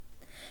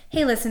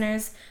Hey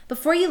listeners,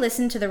 before you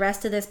listen to the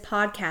rest of this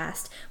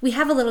podcast, we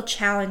have a little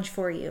challenge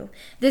for you.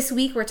 This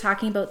week we're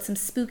talking about some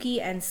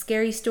spooky and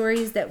scary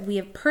stories that we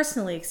have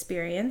personally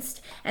experienced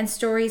and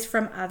stories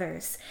from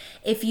others.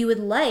 If you would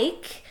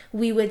like,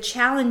 we would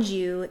challenge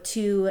you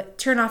to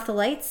turn off the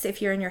lights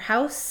if you're in your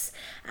house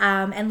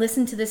and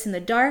listen to this in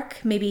the dark,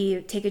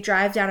 maybe take a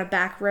drive down a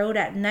back road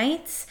at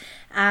night.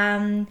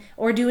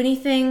 Or do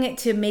anything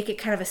to make it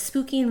kind of a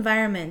spooky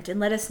environment, and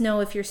let us know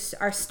if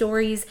our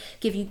stories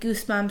give you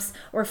goosebumps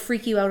or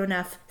freak you out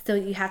enough so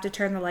you have to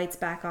turn the lights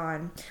back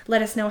on.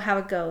 Let us know how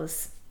it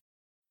goes.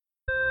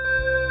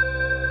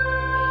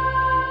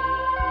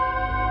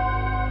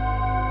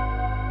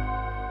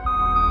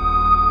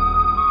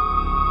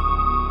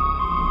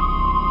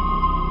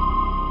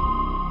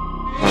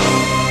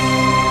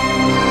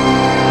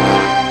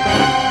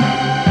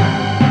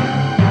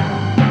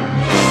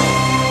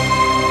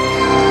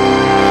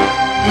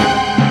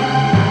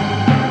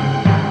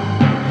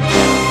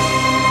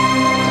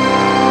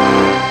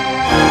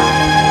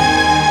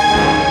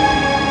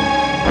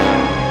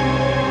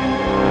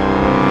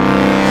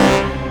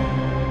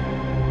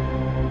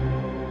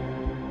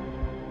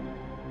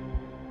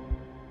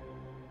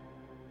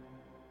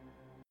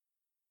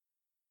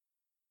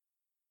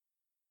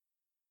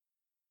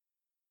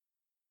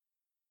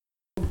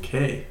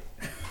 Okay.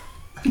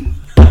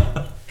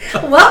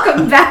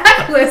 Welcome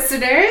back,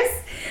 listeners.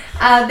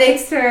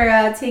 Thanks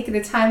for taking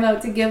the time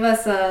out to give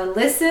us a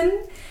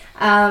listen.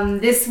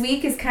 This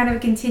week is kind of a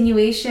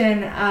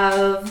continuation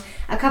of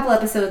a couple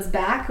episodes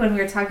back when we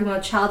were talking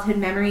about childhood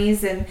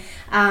memories, and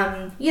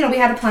we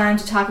had a plan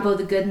to talk about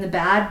the good and the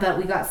bad, but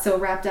we got so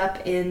wrapped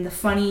up in the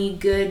funny,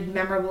 good,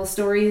 memorable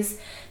stories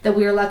that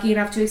we were lucky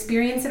enough to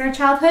experience in our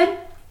childhood,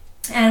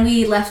 and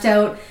we left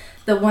out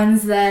the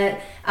ones that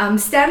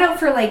stand out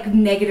for like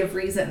negative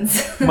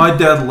reasons. My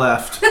dad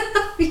left.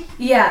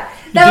 Yeah.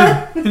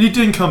 And he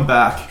didn't come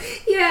back.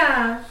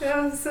 Yeah.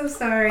 I'm so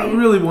sorry. I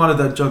really wanted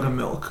that jug of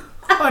milk.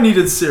 I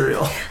needed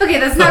cereal. Okay,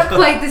 that's not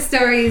quite the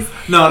stories.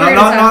 No,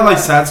 not like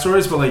sad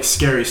stories, but like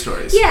scary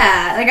stories.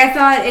 Yeah, like I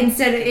thought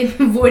instead of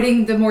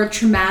avoiding the more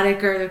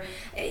traumatic or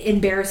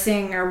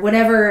embarrassing or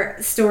whatever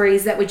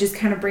stories that would just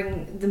kind of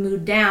bring the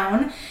mood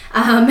down.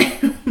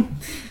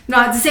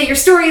 Not to say your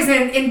story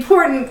isn't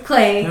important,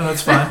 Clay. Yeah,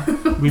 that's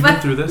fine. We've been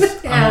through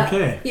this. Yeah, I'm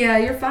okay. Yeah,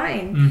 you're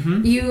fine.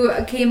 Mm-hmm. You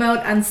came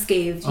out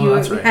unscathed. You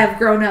that's right. have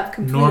grown up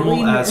completely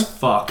normal as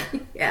fuck.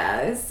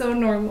 Yeah, it's so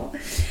normal.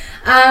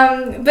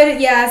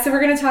 But yeah, so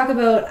we're going to talk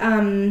about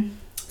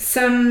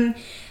some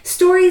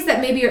stories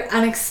that maybe are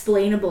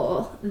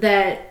unexplainable,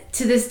 that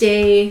to this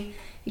day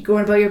you're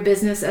going about your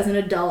business as an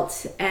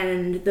adult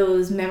and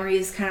those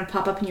memories kind of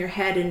pop up in your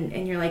head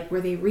and you're like, were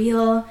they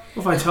real? Well,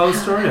 if I tell the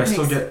story,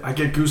 I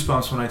get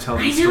goosebumps when I tell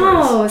these stories. I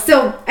know.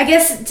 So I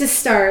guess to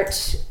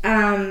start,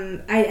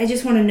 I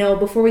just want to know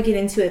before we get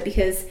into it,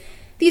 because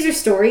these are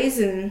stories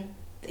and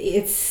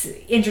it's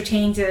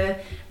entertaining to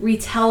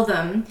retell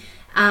them.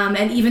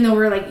 And even though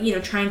we're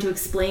trying to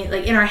explain,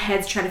 like in our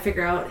heads, trying to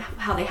figure out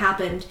how they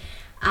happened,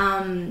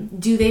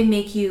 do they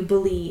make you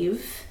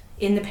believe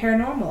in the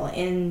paranormal,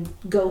 in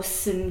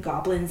ghosts and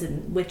goblins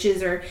and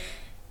witches, or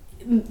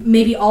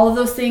maybe all of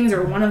those things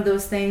or one of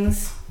those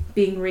things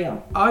being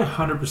real? I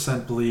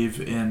 100%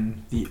 believe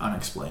in the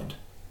unexplained.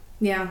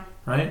 Yeah.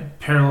 Right?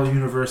 Parallel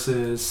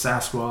universes,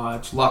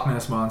 Sasquatch, Loch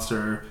Ness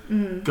Monster,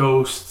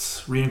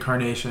 ghosts,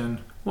 reincarnation.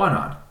 Why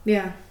not?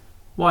 Yeah.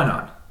 Why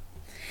not?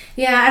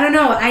 Yeah, I don't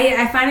know.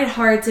 I find it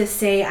hard to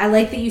say. I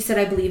like that you said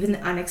I believe in the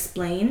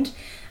unexplained,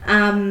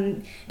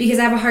 because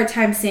I have a hard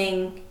time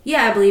saying,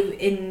 yeah, I believe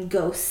in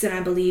ghosts and I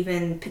believe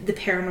in the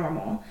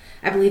paranormal.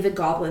 I believe that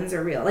goblins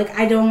are real.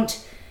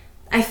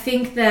 I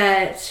think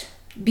that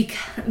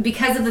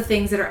because of the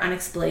things that are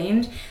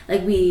unexplained,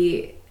 like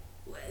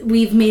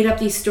we've made up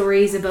these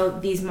stories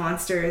about these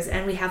monsters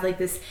and we have like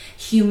this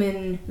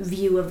human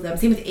view of them.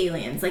 Same with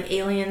aliens. Like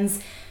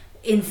aliens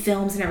in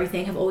films and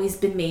everything have always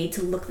been made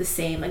to look the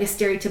same, like a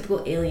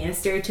stereotypical alien, a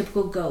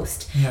stereotypical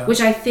ghost,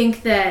 which I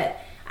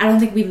don't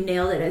think we've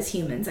nailed it as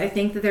humans. I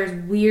think that there's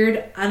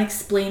weird,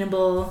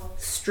 unexplainable,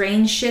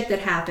 strange shit that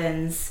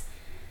happens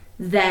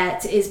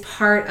that is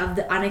part of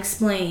the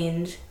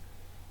unexplained.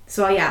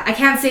 So yeah, I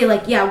can't say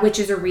like, yeah,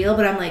 witches are real,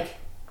 but I'm like,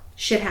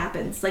 shit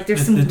happens. Like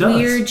there's some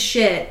weird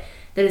shit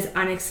that is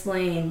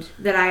unexplained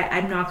that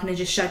I'm not going to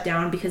just shut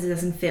down because it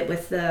doesn't fit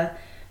with the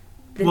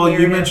narrative.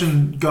 You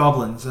mentioned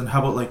goblins, and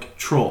how about like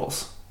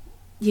trolls?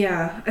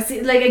 Yeah, I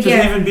see. Like again,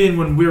 because even being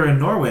when we were in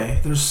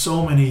Norway, there's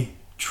so many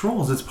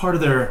trolls. It's part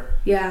of their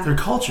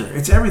culture.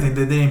 It's everything.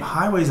 They name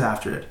highways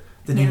after it.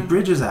 They name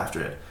bridges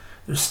after it.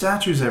 There's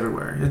statues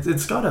everywhere.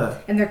 It's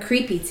gotta. And they're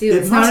creepy too.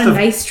 It's not a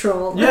nice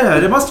troll. Yeah,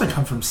 it must have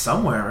come from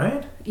somewhere,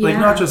 right? Yeah. Like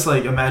not just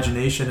like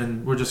imagination,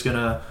 and we're just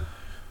gonna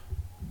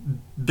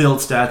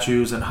build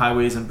statues and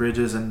highways and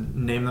bridges and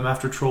name them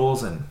after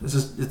trolls, and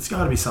it's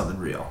got to be something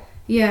real.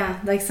 Yeah,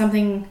 like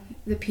something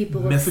that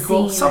people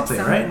mythical, have seen something,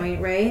 at some right?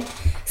 point, right?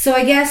 So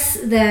I guess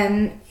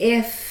then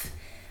if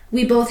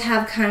we both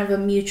have kind of a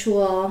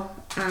mutual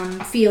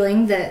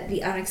feeling that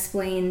the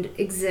unexplained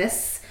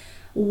exists,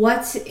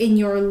 what in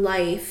your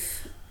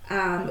life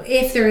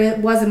if there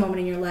was a moment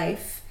in your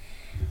life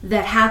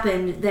that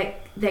happened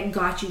that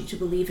got you to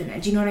believe in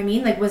it. Do you know what I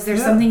mean? Like, was there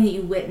something that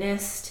you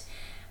witnessed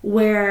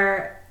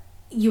where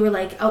you were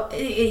like, oh,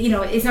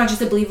 it's not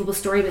just a believable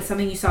story, but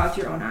something you saw with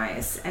your own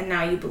eyes, and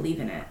now you believe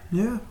in it?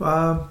 Yeah.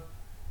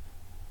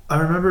 I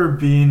remember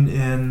being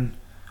in,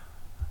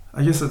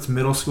 I guess it's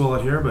middle school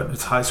out here, but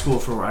it's high school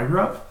for where I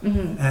grew up.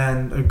 Mm-hmm.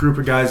 And a group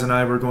of guys and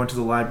I were going to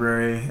the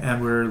library,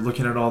 and we're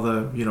looking at all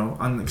the,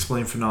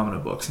 unexplained phenomena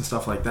books and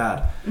stuff like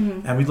that.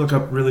 Mm-hmm. And we'd look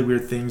up really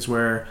weird things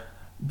where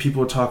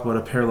people would talk about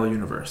a parallel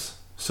universe.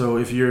 So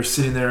if you're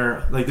sitting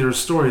there, like, there's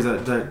stories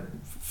that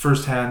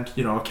firsthand,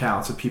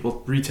 accounts of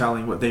people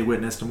retelling what they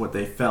witnessed and what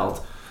they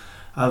felt,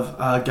 of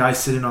a guy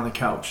sitting on the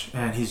couch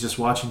and he's just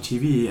watching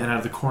TV, and out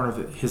of the corner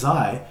of his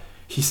eye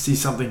he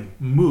sees something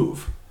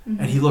move.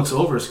 Mm-hmm. And he looks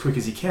over as quick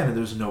as he can, and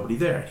there's nobody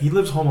there. He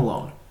lives home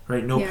alone,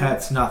 right? No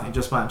pets, nothing,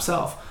 just by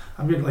himself.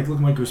 I'm getting, like, look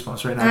at my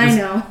goosebumps right now. I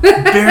know.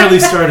 Barely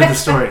started the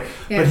story.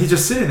 But he's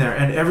just sitting there,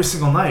 and every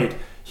single night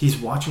he's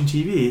watching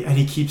TV, and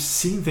he keeps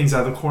seeing things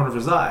out of the corner of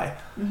his eye.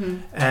 Mm-hmm.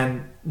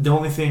 And the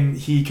only thing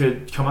he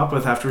could come up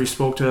with, after he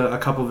spoke to a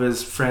couple of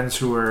his friends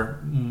who were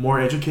more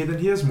educated than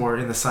he is, more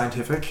in the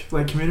scientific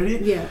community,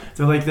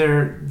 they're like,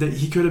 that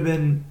he could have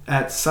been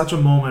at such a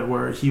moment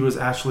where he was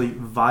actually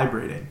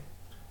vibrating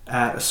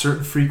at a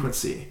certain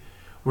frequency,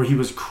 where he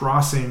was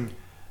crossing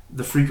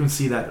the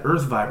frequency that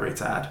Earth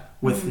vibrates at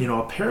with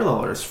a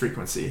parallel Earth's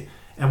frequency,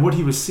 and what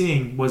he was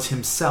seeing was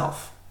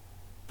himself,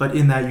 but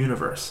in that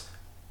universe,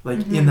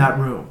 in that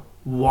room,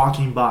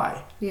 walking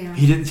by.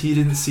 He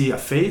didn't see a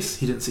face,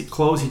 he didn't see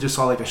clothes, he just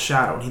saw like a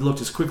shadow, and he looked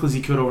as quickly as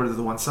he could over to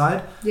the one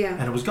side,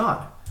 and it was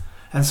gone.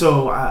 And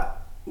so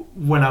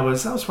when I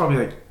was probably,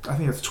 like, I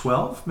think it's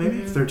 12,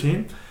 maybe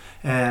 13,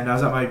 and I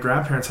was at my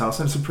grandparents' house,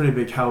 and it's a pretty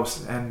big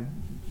house, and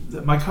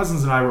my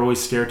cousins and I were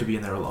always scared to be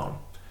in there alone.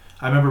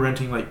 I remember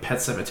renting, like,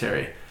 Pet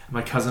Cemetery.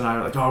 My cousin and I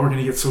were like, oh, we're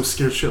gonna get so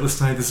scared shitless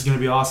tonight, this is gonna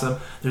be awesome.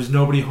 There's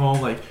nobody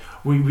home. Like,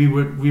 we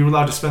were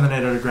allowed to spend the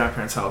night at our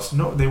grandparents' house.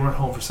 No, they weren't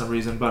home for some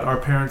reason, but our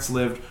parents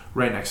lived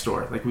right next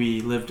door. Like,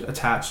 we lived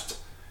attached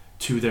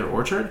to their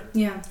orchard.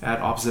 At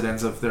opposite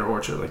ends of their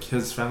orchard. Like,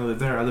 his family lived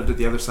there, I lived at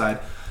the other side.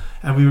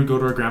 And we would go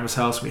to our grandma's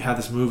house, we had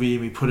this movie,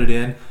 we put it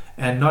in,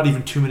 and not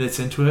even 2 minutes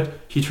into it,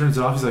 he turns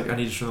it off. He's like, I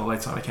need to turn the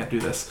lights on, I can't do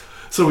this.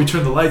 So we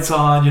turned the lights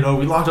on,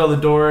 we locked all the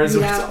doors,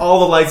 all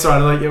the lights are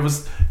on,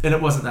 and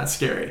it wasn't that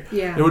scary.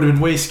 It would have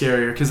been way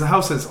scarier, because the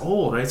house is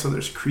old, right? So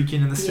there's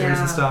creaking in the stairs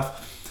and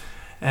stuff.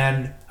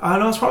 And I don't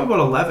know, it's probably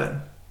about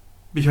 11,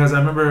 because I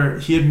remember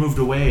he had moved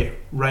away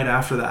right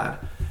after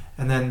that.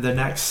 And then the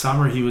next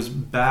summer he was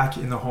back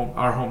in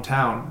our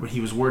hometown when he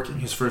was working,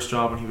 his first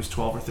job when he was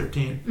 12 or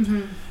 13.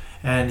 Mm-hmm.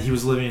 And he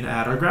was living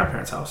at our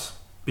grandparents' house,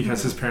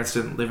 because his parents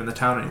didn't live in the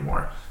town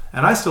anymore.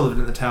 And I still lived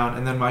in the town,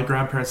 and then my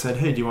grandparents said,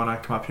 hey, do you want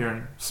to come up here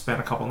and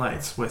spend a couple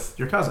nights with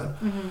your cousin?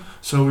 Mm-hmm.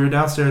 So we were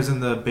downstairs in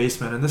the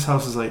basement, and this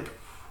house is like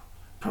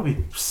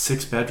probably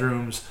 6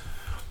 bedrooms,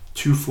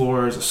 2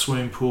 floors, a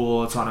swimming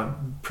pool. It's on a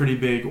pretty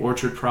big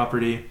orchard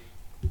property.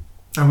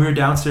 And we were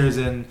downstairs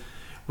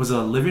was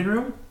a living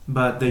room,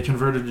 but they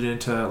converted it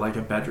into like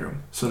a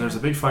bedroom. So there's a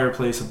big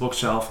fireplace, a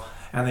bookshelf,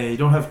 and they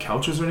don't have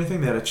couches or anything.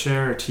 They had a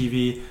chair, a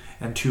TV,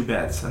 and 2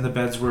 beds. And the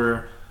beds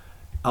were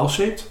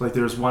L-shaped, like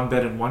there was one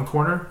bed in one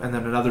corner and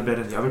then another bed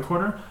in the other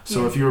corner.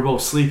 So if you were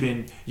both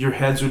sleeping, your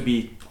heads would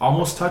be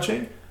almost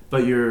touching,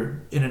 but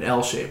you're in an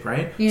L shape,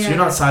 right? So you're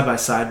not side by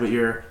side, but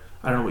you're,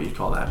 I don't know what you'd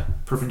call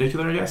that,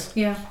 perpendicular, I guess,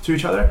 to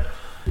each other.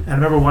 And I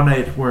remember one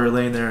night we're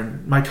laying there,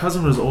 and my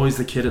cousin was always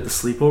the kid at the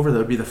sleepover that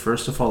would be the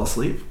first to fall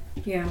asleep.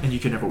 And you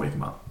could never wake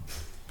him up.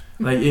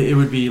 Like it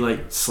would be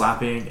like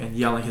slapping and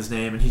yelling his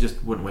name, and he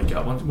just wouldn't wake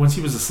up. Once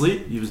he was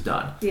asleep, he was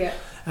done.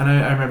 And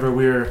I remember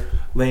we were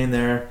laying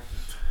there,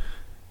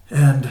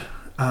 and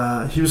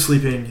he was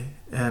sleeping,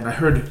 and I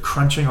heard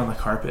crunching on the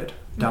carpet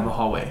down the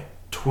hallway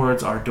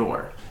towards our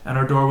door. And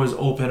our door was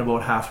open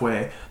about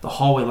halfway. The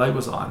hallway light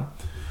was on.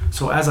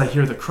 So as I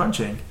hear the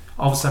crunching,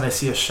 all of a sudden I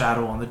see a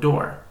shadow on the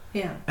door.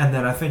 And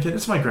then I think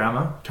it's my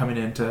grandma coming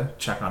in to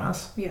check on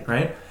us,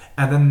 right?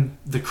 And then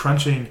the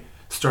crunching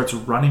starts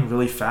running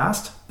really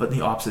fast, but in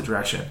the opposite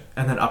direction,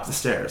 and then up the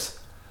stairs.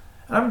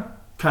 And I'm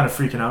kind of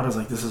freaking out. I was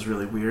like, this is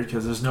really weird,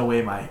 because there's no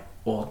way my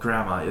old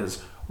grandma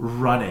is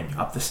running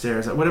up the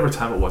stairs at whatever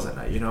time it was at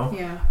night,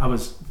 I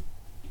was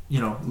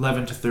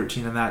 11 to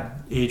 13 in that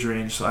age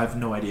range, so I have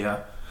no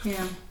idea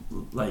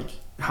like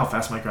how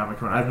fast my grandma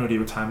can run. I have no idea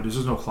what time it is.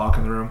 There's no clock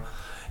in the room.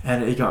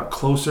 And it got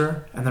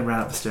closer and then ran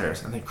up the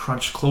stairs, and then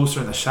crunched closer,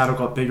 and the shadow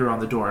got bigger on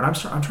the door. And I'm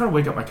trying to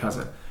wake up my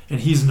cousin, and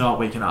he's not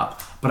waking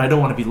up, but I don't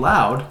want to be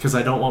loud because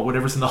I don't want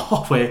whatever's in the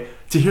hallway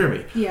to hear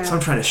me. So I'm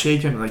trying to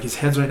shake him, like his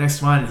head's right next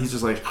to mine, and he's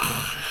just like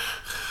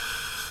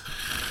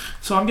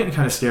so I'm getting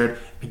kind of scared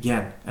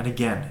again and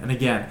again and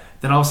again.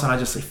 Then all of a sudden I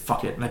just say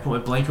fuck it, and I put my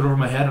blanket over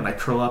my head and I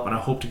curl up, and I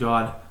hope to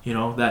God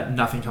that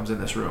nothing comes in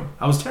this room.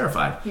 I was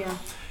terrified.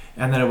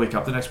 And then I wake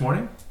up the next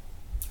morning,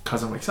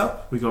 cousin wakes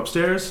up, we go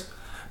upstairs,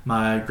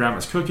 my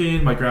grandma's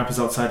cooking, my grandpa's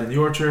outside in the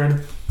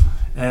orchard,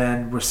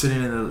 and we're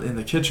sitting in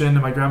the kitchen,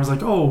 and my grandma's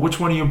like, oh, which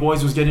one of you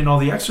boys was getting all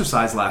the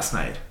exercise last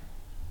night?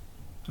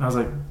 And I was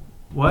like,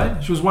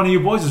 what? She was, one of you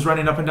boys was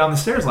running up and down the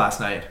stairs last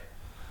night.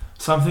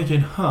 So I'm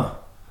thinking,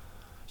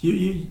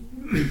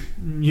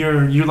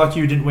 you're lucky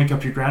you didn't wake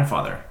up your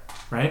grandfather,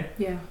 right?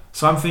 Yeah.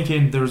 So I'm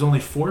thinking there was only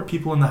 4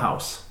 people in the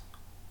house.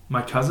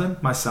 My cousin,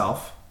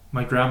 myself,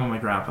 my grandma, my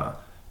grandpa.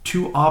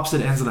 2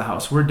 opposite ends of the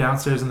house. We're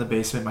downstairs in the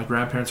basement. My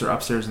grandparents are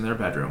upstairs in their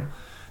bedroom.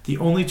 The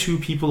only 2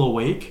 people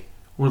awake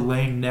were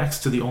laying next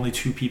to the only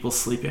 2 people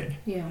sleeping.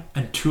 Yeah.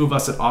 And 2 of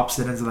us at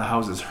opposite ends of the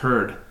houses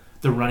heard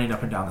the running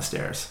up and down the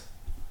stairs.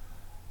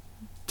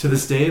 To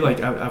this day,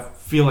 like, I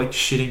feel like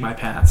shitting my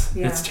pants.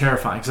 Yeah. It's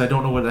terrifying because I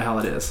don't know what the hell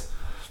it is.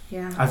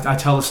 Yeah. I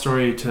tell the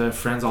story to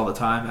friends all the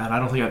time, and I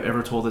don't think I've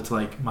ever told it to,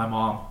 like, my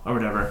mom or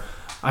whatever.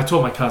 I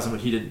told my cousin,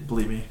 but he didn't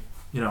believe me.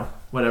 You know,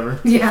 whatever.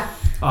 Yeah.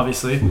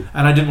 Obviously.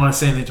 And I didn't want to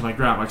say anything to my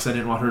grandma because I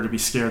didn't want her to be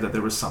scared that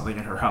there was something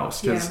in her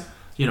house. Because,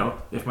 you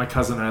know, if my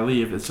cousin and I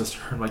leave, it's just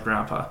her and my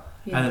grandpa.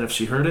 Yeah. And then if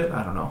she heard it,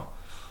 I don't know.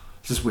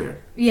 It's just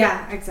weird.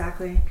 Yeah,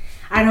 exactly.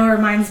 I know it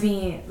reminds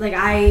me, like,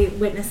 I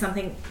witnessed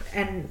something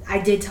and I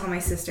did tell my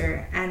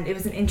sister, and it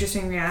was an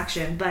interesting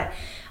reaction. But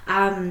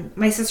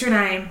my sister and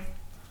I,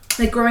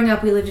 like, growing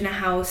up, we lived in a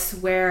house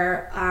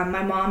where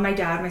my mom, my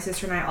dad, my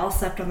sister, and I all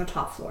slept on the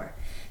top floor.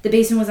 The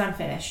basement was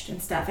unfinished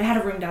and stuff. I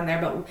had a room down there,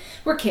 but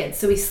we're kids,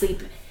 so we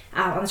sleep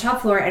on the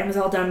top floor, and it was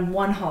all done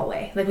one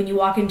hallway. Like, when you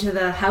walk into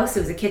the house, it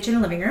was a kitchen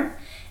and living room,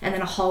 and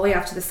then a hallway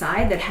off to the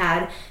side that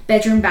had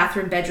bedroom,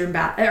 bathroom, bedroom,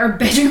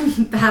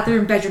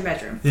 bathroom,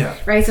 bedroom. Yeah.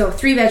 Right? So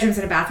 3 bedrooms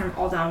and a bathroom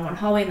all down one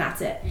hallway, and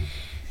that's it.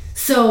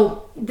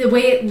 So the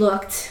way it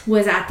looked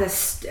was at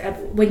this,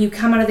 when you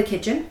come out of the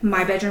kitchen,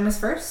 my bedroom was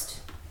first.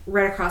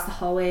 Right across the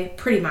hallway,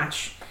 pretty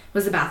much,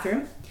 was the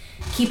bathroom.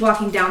 Keep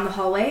walking down the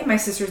hallway. My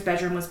sister's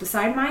bedroom was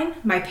beside mine.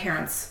 My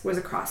parents' was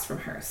across from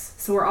hers.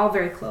 So we're all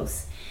very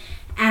close.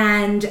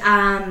 And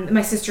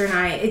my sister and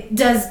I, it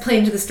does play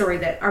into the story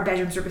that our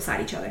bedrooms are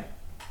beside each other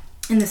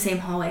in the same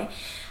hallway.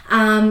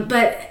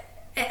 But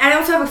I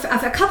also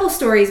have a couple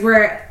stories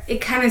where it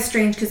kind of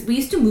strange because we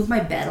used to move my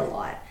bed a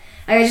lot.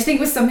 I just think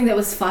it was something that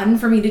was fun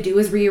for me to do,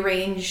 is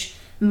rearrange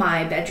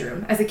my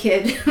bedroom as a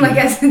kid. Like,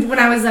 when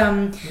I was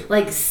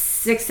like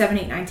 6, 7,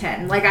 8, 9,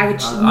 10. Like, I would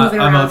just move it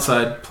around. I'm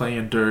outside playing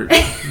in dirt.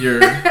 You're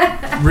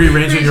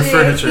rearranging your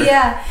furniture.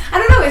 Yeah. I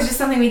don't know. It's just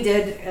something we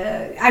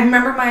did. I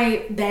remember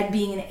my bed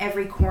being in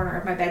every corner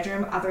of my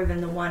bedroom other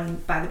than the one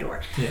by the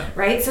door. Yeah.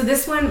 Right? So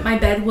this one, my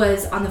bed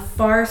was on the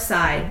far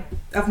side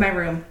of my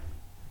room.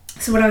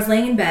 So when I was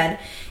laying in bed,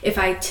 if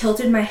I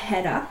tilted my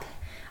head up,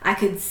 I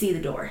could see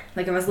the door.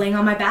 Like, I was laying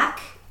on my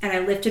back and I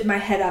lifted my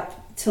head up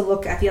to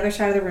look at the other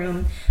side of the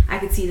room, I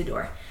could see the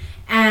door.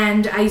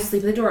 And I used to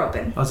sleep with the door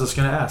open. I was just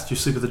going to ask, do you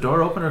sleep with the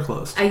door open or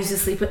closed? I used to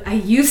sleep with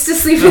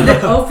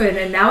it open,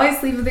 and now I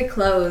sleep with it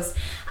closed.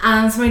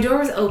 So my door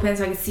was open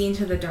so I could see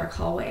into the dark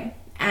hallway.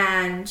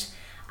 And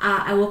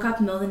I woke up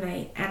in the middle of the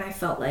night and I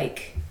felt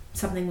like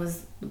something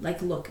was like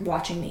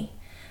watching me.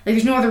 Like,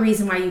 there's no other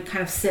reason why you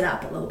kind of sit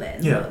up a little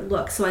bit and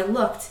look. So I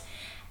looked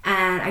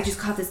and I just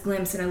caught this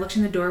glimpse, and I looked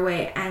in the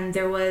doorway and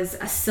there was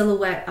a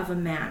silhouette of a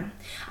man.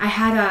 I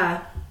had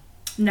a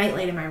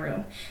nightlight in my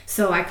room,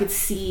 so I could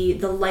see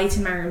the light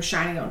in my room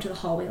shining out into the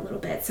hallway a little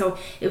bit. So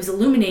it was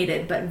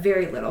illuminated, but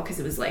very little, because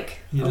it was like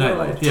a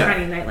little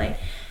tiny nightlight.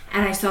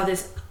 And I saw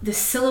this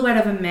silhouette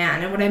of a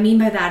man, and what I mean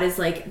by that is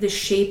like the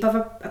shape of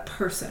a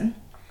person,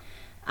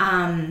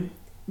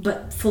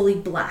 but fully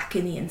black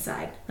in the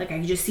inside. Like, I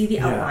could just see the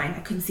outline. I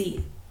couldn't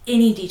see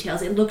any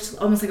details. It looked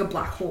almost like a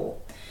black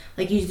hole.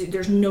 Like,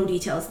 there's no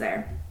details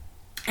there.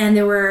 And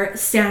they were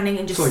standing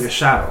and just... So like a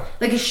shadow.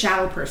 Like a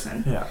shadow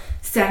person. Yeah.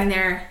 Standing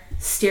there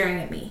staring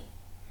at me.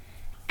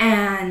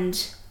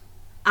 And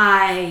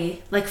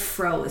I, like,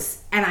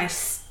 froze. And I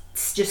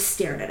just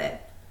stared at it.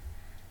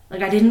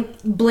 Like, I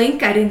didn't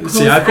blink. I didn't close.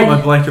 See, I put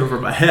my blanket over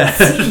my head.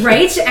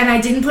 Right? And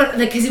I didn't put...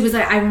 Like, because it was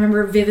like... I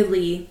remember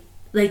vividly,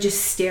 like,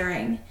 just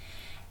staring.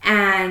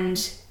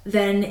 And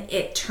then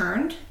it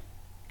turned.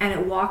 And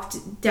it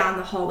walked down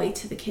the hallway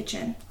to the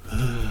kitchen.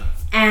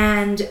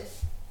 And...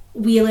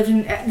 we lived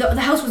in...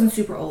 The house wasn't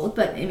super old,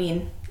 but, I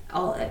mean,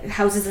 all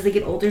houses, as they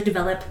get older,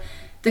 develop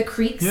the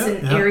creaks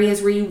and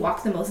areas where you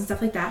walk the most and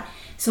stuff like that.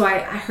 So I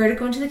heard it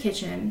go into the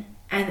kitchen,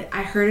 and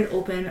I heard it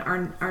open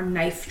our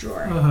knife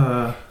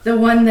drawer. The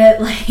one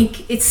that,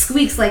 like, it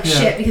squeaks like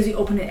shit because we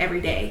open it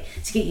every day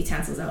to get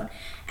utensils out.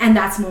 And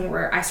that's the moment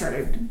where I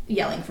started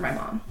yelling for my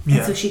mom. Yeah.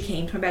 And so she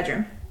came to my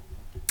bedroom.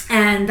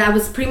 And that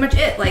was pretty much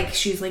it. Like,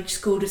 she was like,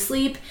 just go to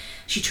sleep.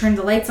 She turned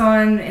the lights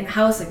on in the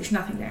house. Like, there's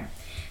nothing there.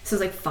 So I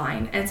was like,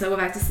 fine. And so I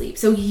went back to sleep.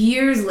 So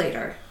years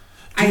later...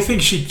 Do you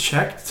think she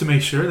checked to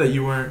make sure that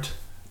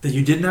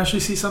you didn't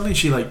actually see something?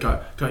 She, like,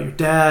 got your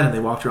dad and they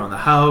walked around the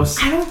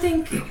house? I don't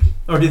think...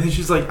 Or do you think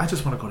she's like, I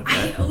just want to go to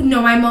bed?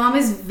 No, my mom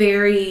is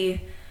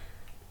very...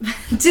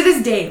 to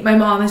this day, my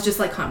mom is just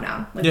like, calm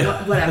down.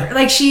 Like, whatever.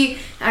 Like, she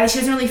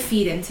doesn't really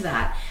feed into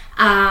that.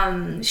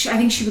 I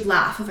think she would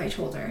laugh if I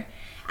told her.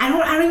 I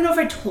don't even know if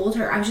I told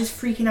her. I was just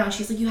freaking out.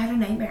 She's like, you had a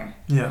nightmare.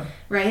 Yeah.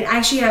 Right? I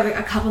actually have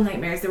a couple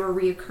nightmares that were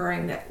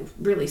reoccurring that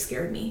really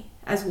scared me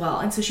as well.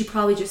 And so she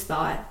probably just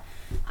thought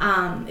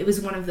it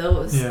was one of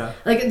those. Yeah.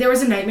 Like, there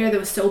was a nightmare that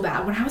was so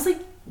bad when I was like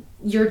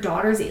your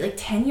daughter's like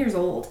 10 years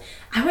old.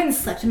 I went and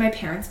slept in my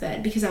parents'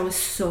 bed because I was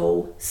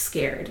so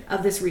scared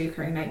of this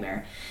reoccurring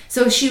nightmare.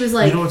 So she was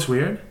like... You know what's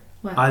weird?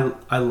 What?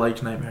 I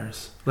like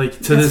nightmares. Like,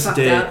 to this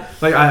day,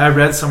 like I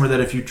read somewhere that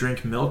if you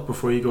drink milk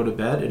before you go to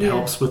bed, it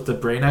helps with the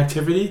brain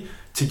activity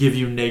to give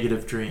you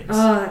negative dreams.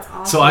 Oh, that's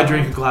awesome. So I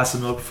drink a glass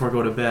of milk before I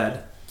go to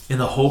bed in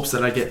the hopes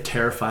that I get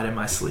terrified in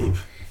my sleep.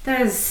 That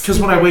is... Because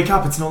when I wake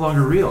up, it's no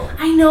longer real.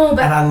 I know,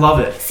 but... And I love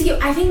it. See,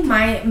 I think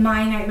my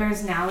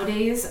nightmares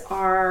nowadays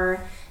are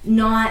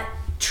not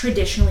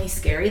traditionally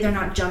scary. They're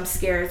not jump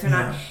scares. They're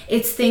not...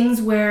 It's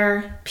things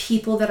where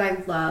people that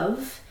I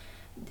love...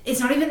 It's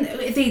not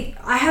even...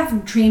 I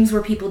have dreams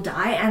where people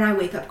die and I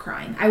wake up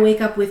crying. I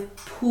wake up with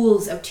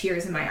pools of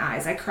tears in my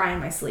eyes. I cry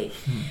in my sleep.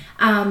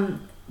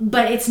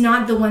 But it's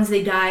not the ones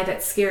they die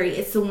that's scary.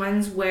 It's the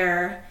ones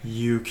where...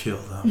 You kill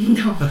them.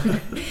 No.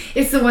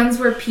 It's the ones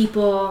where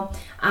people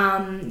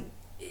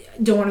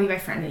don't want to be my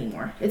friend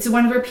anymore. It's the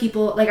one where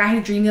people... Like, I had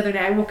a dream the other day.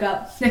 I woke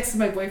up next to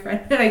my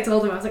boyfriend and I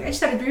told him, I was like, I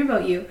just had a dream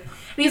about you.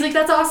 And he's like,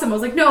 that's awesome. I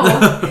was like, no.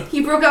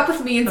 He broke up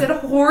with me and said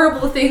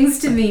horrible things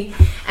to me.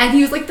 And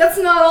he was like, that's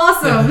not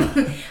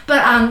awesome.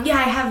 But yeah,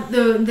 I have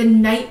the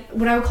night...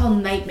 What I would call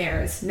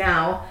nightmares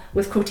now,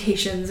 with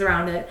quotations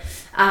around it,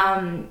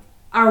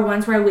 are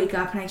ones where I wake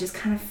up and I just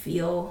kind of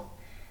feel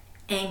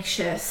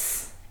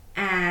anxious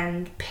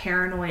and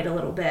paranoid a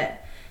little bit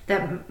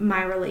that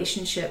my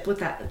relationship with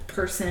that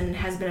person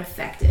has been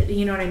affected.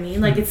 You know what I mean?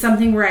 Like, it's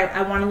something where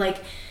I want to,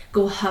 like,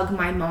 go hug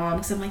my mom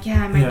because I'm like,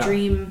 yeah, in my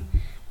dream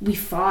we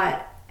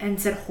fought and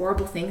said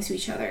horrible things to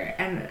each other,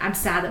 and I'm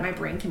sad that my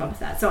brain came up with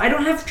that. So I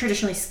don't have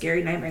traditionally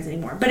scary nightmares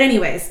anymore. But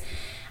anyways,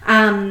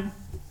 my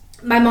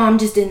mom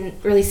just didn't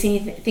really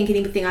think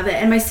anything of it.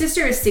 And my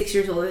sister is 6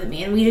 years older than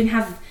me, and we didn't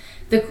have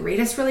the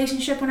greatest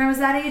relationship when I was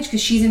that age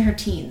because she's in her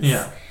teens.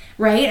 Yeah.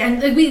 Right?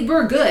 And like, we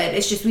were good.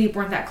 It's just we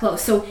weren't that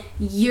close. So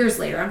years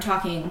later, I'm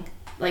talking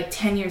like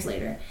 10 years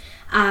later,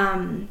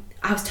 I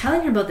was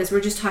telling her about this. We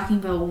were just talking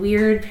about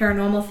weird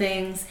paranormal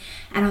things.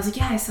 And I was like,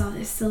 yeah, I saw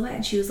this silhouette.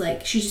 And she was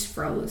like, she just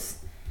froze.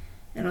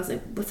 And I was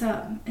like, what's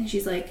up? And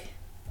she's like,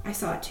 I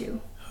saw it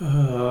too.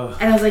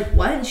 And I was like,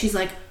 what? And she's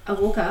like, I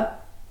woke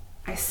up.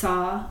 I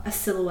saw a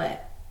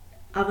silhouette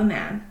of a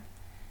man.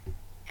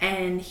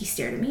 And he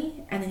stared at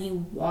me. And then he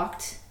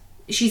walked.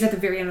 She's at the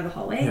very end of the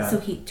hallway. Yeah. So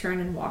he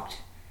turned and walked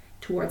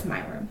towards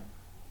my room.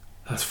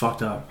 That's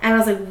fucked up. And I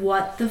was like,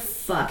 what the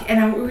fuck?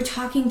 And we were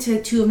talking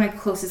to two of my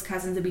closest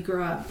cousins that I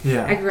grew up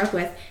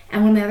with.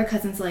 And one of my other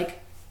cousins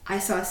like, I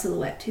saw a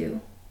silhouette too.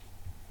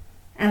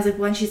 And I was like,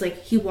 what? And she's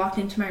like, he walked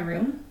into my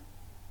room,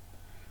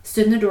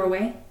 stood in the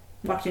doorway,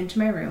 walked into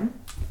my room,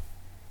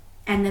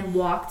 and then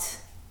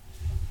walked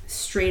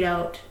straight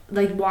out,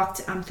 like walked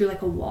through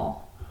like a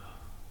wall.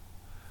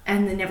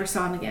 And then never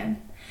saw him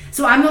again.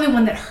 So I'm the only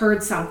one that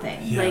heard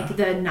something, like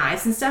the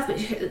knives and stuff, but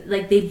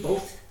like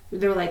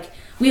they're like,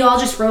 we all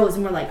just froze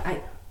and we're like,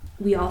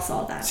 we all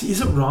saw that. See,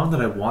 is it wrong that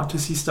I want to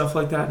see stuff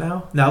like that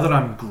now? Now that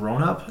I'm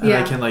grown up and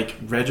I can like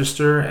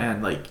register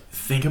and like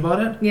think about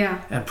it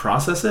and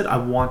process it, I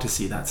want to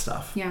see that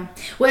stuff. Yeah.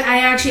 Well,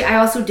 I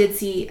also did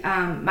see,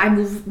 I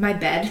moved my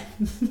bed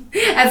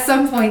at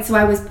some point, so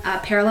I was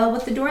parallel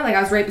with the door, like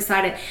I was right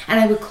beside it, and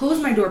I would close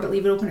my door but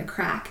leave it open a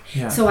crack.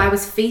 Yeah. So I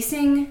was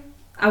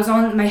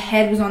my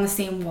head was on the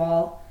same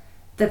wall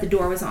that the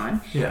door was on,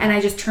 and I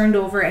just turned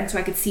over, and so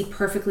I could see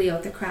perfectly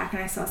out the crack,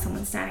 and I saw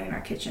someone standing in our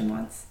kitchen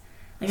once.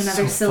 Like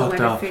another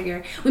silhouetted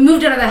figure. We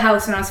moved out of the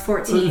house when I was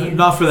 14.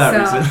 Not for that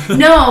reason.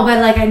 No, but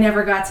like I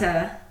never got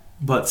to...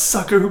 But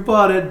sucker who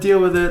bought it, deal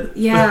with it.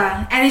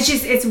 Yeah, and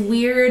it's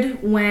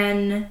weird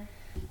when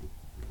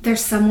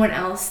there's someone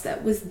else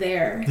that was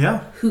there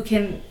who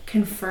can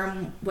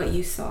confirm what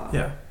you saw.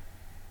 Yeah.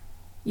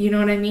 You know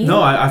what I mean?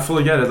 No, I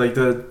fully get it.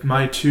 Like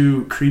my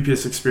two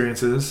creepiest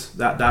experiences,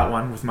 that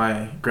one with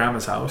my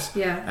grandma's house,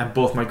 and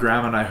both my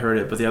grandma and I heard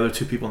it, but the other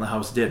two people in the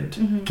house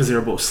didn't because they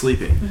were both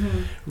sleeping.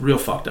 Mm-hmm. Real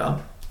fucked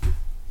up.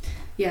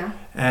 Yeah.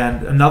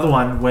 And another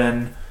one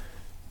when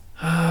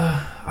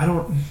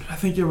I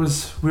think we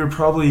were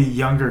probably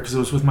younger because it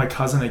was with my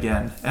cousin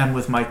again and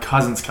with my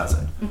cousin's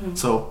cousin. Mm-hmm.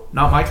 So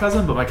not my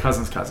cousin, but my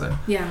cousin's cousin.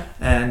 Yeah.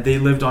 And they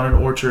lived on an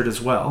orchard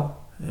as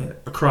well, way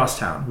across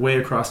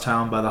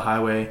town by the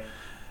highway.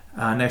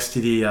 Next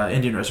to the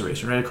Indian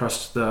reservation, right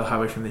across the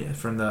highway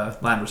from the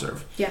land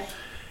reserve. Yeah.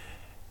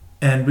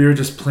 And we were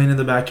just playing in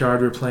the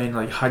backyard. We were playing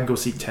like hide and go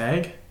seek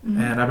tag,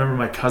 and I remember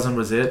my cousin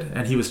was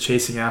and he was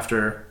chasing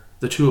after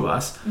the two of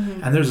us.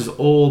 Mm-hmm. And there's this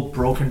old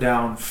broken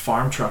down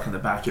farm truck in the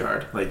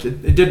backyard. Like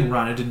it didn't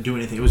run, it didn't do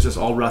anything. It was just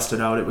all rusted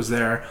out. It was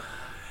there,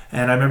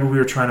 and I remember we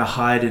were trying to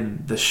hide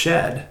in the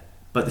shed,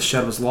 but the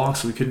shed was locked,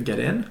 so we couldn't get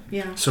in.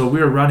 Yeah. So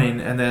we were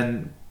running, and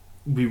then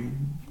we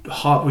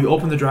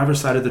opened the driver's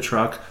side of the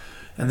truck.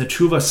 And the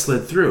two of us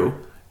slid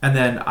through, and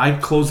then I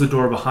closed the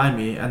door behind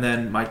me, and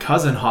then my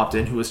cousin hopped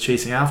in who was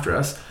chasing after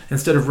us.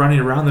 Instead of running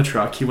around the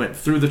truck, he went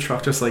through the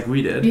truck just like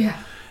we did. Yeah.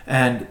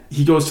 And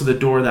he goes to the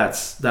door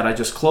that I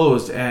just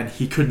closed, and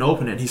he couldn't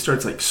open it. He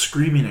starts like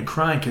screaming and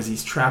crying because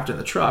he's trapped in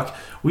the truck.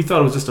 We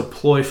thought it was just a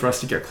ploy for us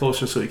to get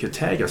closer so he could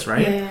tag us,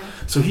 right? Yeah.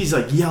 So he's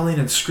like yelling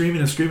and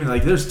screaming,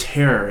 like there's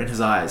terror in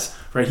his eyes,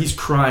 right? He's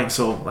crying.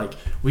 So like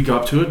we go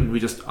up to it and we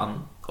just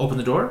open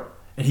the door,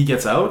 and he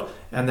gets out.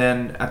 And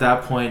then at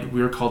that point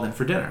we were called in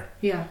for dinner.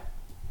 Yeah.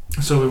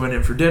 So we went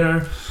in for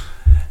dinner.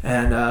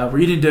 And we're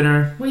eating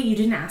dinner. Wait, you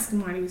didn't ask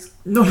him why he was...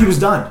 No, he was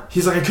done.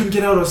 He's like, I couldn't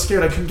get out. I was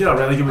scared. I couldn't get out.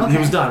 Right? Like he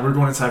was done. We're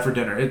going inside for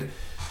dinner.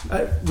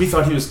 We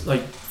thought he was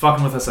like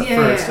fucking with us at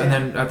first, and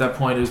then at that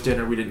point it was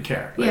dinner. We didn't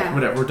care. Like,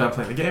 whatever. We're done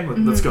playing the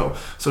game. Let's go.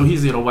 So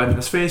he's wiping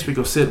his face. We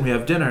go sit and we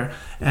have dinner.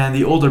 And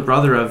the older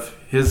brother of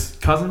his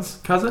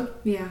cousin.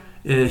 Yeah.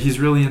 He's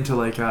really into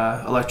like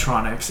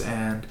electronics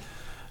and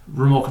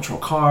remote control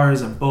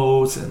cars and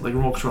boats and like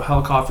remote control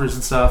helicopters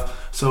and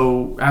stuff.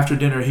 So after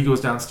dinner he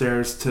goes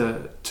downstairs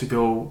to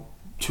go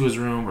to his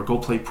room or go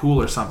play pool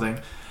or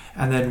something,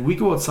 and then we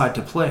go outside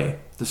to play.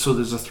 So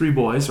there's the 3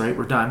 boys, right?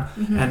 We're done,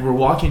 and we're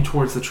walking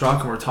towards the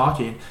truck and we're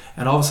talking,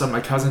 and all of a sudden my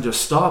cousin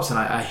just stops and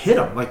I hit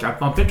him. Like I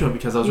bumped into him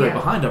because I was right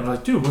behind him. I'm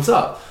like, dude, what's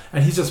up?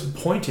 And he's just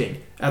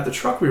pointing at the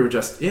truck we were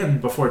just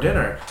in before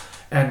dinner,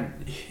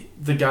 and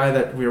the guy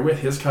that we were with,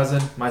 his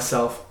cousin,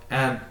 myself,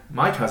 and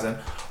my cousin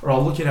are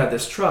all looking at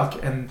this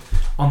truck, and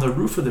on the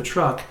roof of the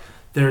truck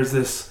there's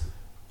this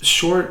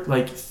short,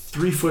 like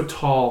 3 foot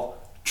tall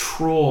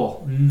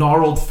troll,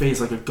 gnarled face,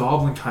 like a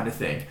goblin kind of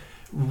thing,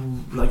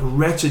 like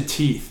wretched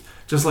teeth,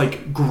 just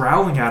like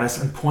growling at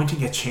us and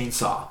pointing a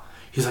chainsaw.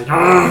 He's like,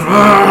 argh,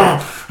 argh,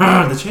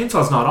 argh. The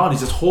chainsaw's not on, he's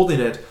just holding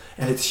it,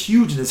 and it's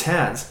huge in his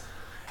hands.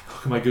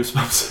 Look at my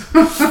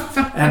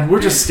goosebumps. And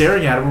we're just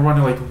staring at it. We're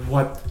wondering like,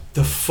 what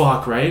the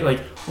fuck, right?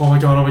 Like, oh my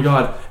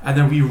god. And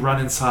then we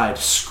run inside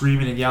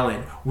screaming and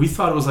yelling. We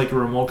thought it was like a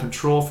remote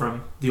control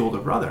from the older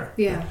brother.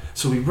 Yeah.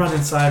 So we run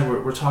inside,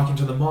 we're talking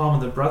to the mom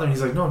and the brother, and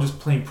he's like, no, I'm just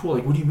playing pool.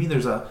 Like, what do you mean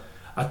there's a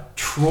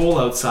troll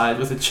outside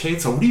with a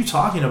chainsaw? What are you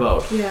talking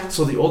about? Yeah.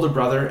 So the older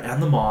brother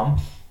and the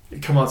mom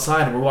come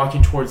outside, and we're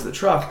walking towards the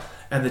truck,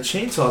 and the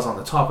chainsaw's on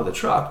the top of the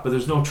truck, but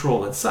there's no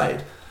troll in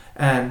sight.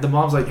 And the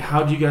mom's like,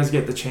 how do you guys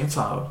get the chainsaw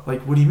out?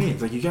 Like, what do you mean?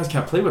 It's like, you guys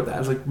can't play with that. I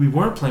was like, we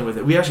weren't playing with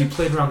it. We actually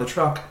played around the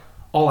truck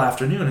all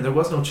afternoon, and there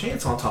was no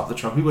chainsaw on top of the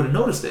truck. We would have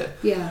noticed it.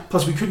 Yeah.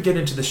 Plus, we couldn't get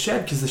into the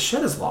shed because the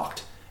shed is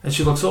locked. And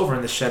she looks over,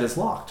 and the shed is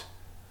locked.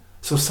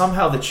 So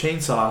somehow the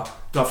chainsaw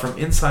got from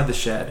inside the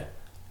shed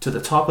to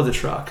the top of the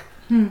truck,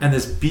 and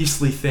this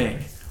beastly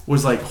thing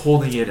was like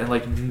holding it and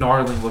like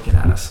gnarling looking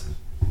at us.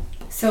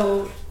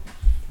 So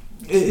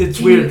it's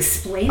can weird. You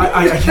explain it?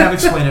 I can't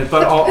explain it,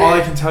 but all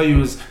I can tell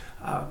you is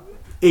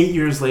 8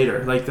 years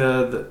later, like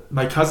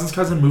my cousin's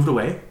cousin moved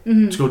away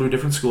to go to a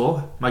different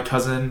school. My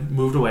cousin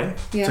moved away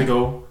to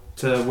go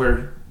to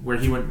where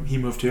he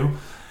moved to.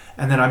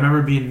 And then I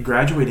remember being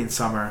graduating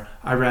summer,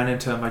 I ran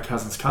into my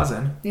cousin's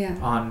cousin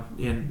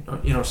in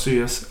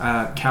Osuyas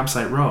at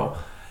Campsite Row.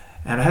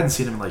 And I hadn't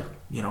seen him in like,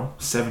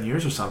 7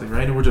 years or something,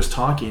 right? And we're just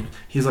talking.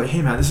 He's like,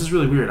 hey man, this is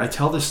really weird. I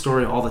tell this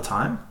story all the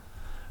time,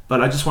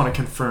 but I just want to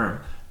confirm.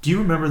 Do you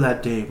remember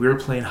that day we were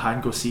playing hide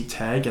and go seek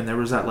tag, and there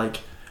was that like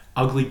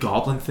ugly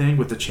goblin thing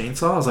with the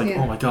chainsaw? I was like,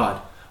 oh my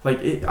god. Like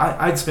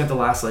I'd spent the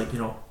last 8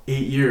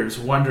 years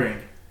wondering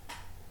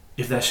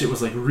if that shit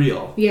was like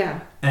real.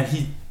 Yeah. And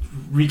he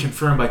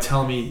reconfirmed by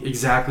telling me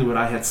exactly what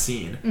I had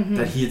seen,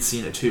 that he had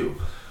seen it too.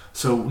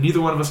 So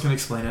neither one of us can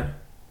explain it.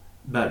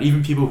 But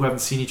even people who haven't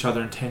seen each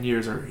other in 10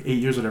 years or 8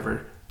 years,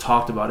 whatever,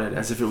 talked about it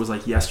as if it was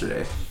like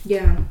yesterday.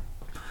 Yeah.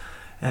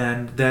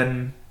 And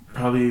then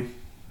probably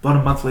about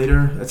a month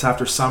later, it's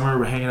after summer,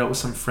 we're hanging out with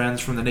some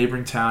friends from the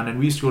neighboring town, and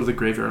we used to go to the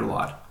graveyard a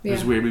lot. It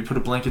was weird. We put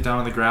a blanket down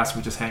on the grass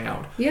and we just hang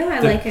out. Yeah, I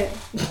like it.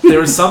 There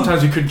were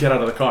sometimes we couldn't get out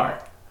of the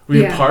car.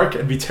 We would park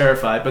and be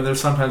terrified, but there's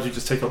sometimes we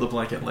just take out the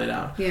blanket and lay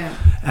down. Yeah.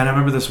 And I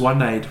remember this one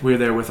night, we were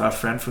there with a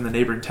friend from the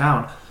neighboring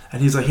town,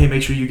 and he's like, hey,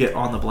 make sure you get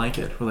on the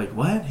blanket. We're like,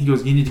 what? He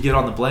goes, you need to get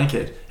on the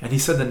blanket. And he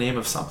said the name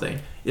of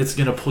something. It's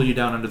going to pull you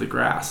down under the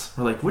grass.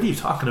 We're like, what are you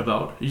talking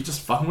about? Are you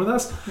just fucking with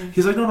us? Yeah.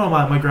 He's like, no,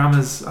 my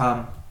grandma's,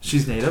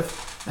 she's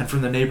native, and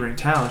from the neighboring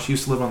town. She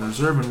used to live on the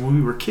reserve, and when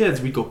we were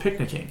kids, we'd go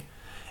picnicking.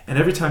 And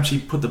every time she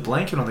put the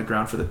blanket on the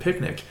ground for the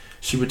picnic,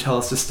 she would tell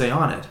us to stay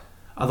on it.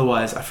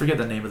 Otherwise, I forget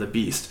the name of the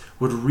beast,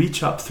 would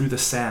reach up through the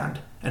sand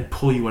and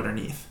pull you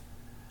underneath.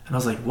 And I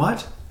was like,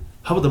 what?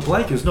 How about the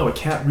blankets? No, it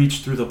can't reach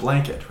through the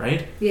blanket,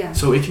 right? Yeah.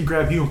 So it can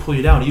grab you and pull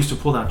you down. It used to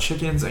pull down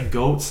chickens and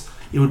goats.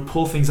 It would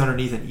pull things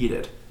underneath and eat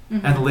it.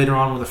 Mm-hmm. And later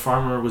on, when the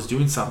farmer was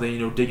doing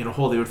something, digging a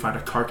hole, they would find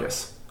a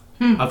carcass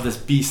of this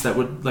beast that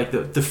would, like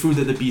the food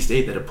that the beast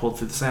ate that it pulled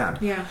through the sand.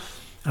 Yeah.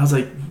 And I was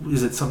like,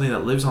 is it something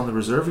that lives on the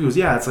reserve? He goes,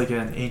 yeah, it's like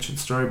an ancient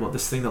story about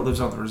this thing that lives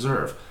on the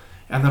reserve.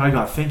 And then I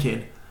got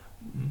thinking,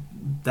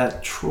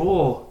 that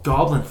troll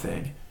goblin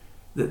thing,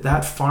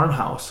 that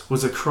farmhouse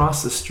was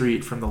across the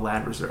street from the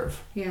land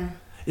reserve. Yeah.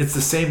 It's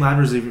the same land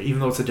reserve, even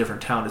though it's a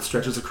different town. It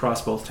stretches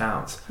across both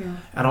towns. Yeah.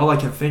 And all I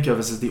can think of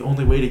is the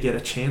only way to get a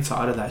chainsaw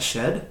out of that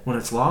shed when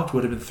it's locked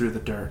would have been through the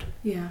dirt.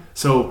 Yeah.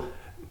 So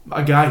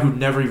a guy who'd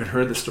never even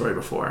heard the story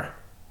before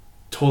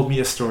told me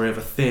a story of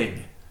a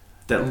thing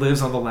that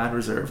lives on the land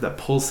reserve, that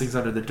pulls things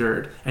under the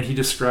dirt. And he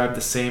described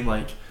the same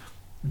like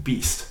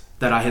beast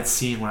that I had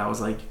seen when I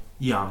was like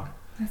young.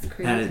 That's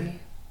crazy.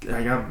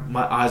 And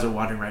my eyes are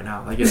watering right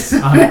now. Like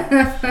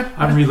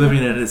I'm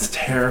reliving it. It's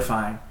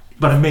terrifying,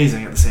 but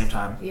amazing at the same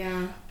time.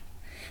 Yeah,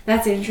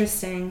 that's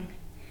interesting.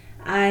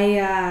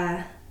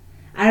 I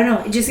don't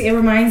know. It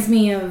reminds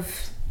me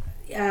of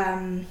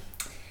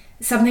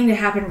something that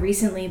happened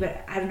recently,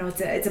 but I don't know.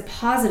 It's a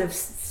positive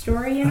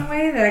story in a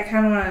way that I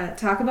kind of want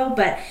to talk about.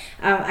 But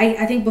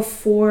I think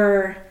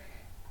before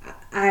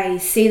I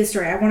say the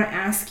story, I want to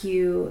ask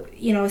you,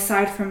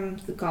 aside from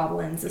the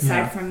goblins,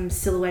 aside from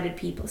silhouetted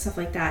people, stuff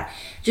like that,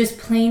 just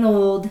plain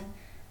old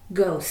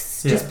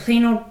ghosts, just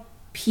plain old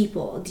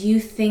people. Do you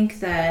think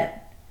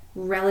that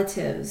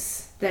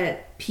relatives,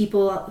 that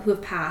people who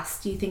have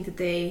passed, do you think that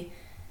they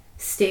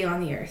stay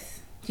on the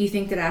earth? Do you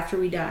think that after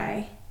we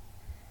die,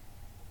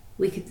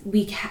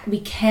 we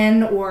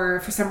can, or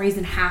for some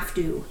reason have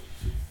to,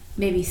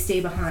 maybe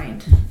stay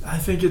behind? I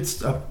think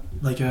it's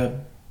like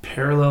a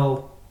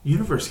parallel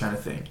universe kind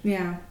of thing.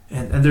 Yeah.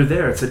 And they're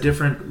there. It's a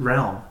different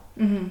realm.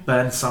 Mm-hmm.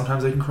 But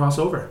sometimes they can cross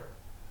over.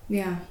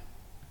 Yeah.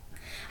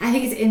 I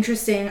think it's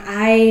interesting.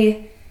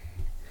 I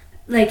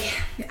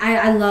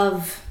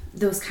love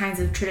those kinds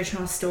of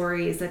traditional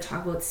stories that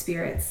talk about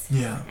spirits.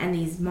 Yeah. And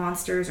these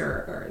monsters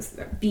or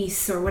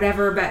beasts or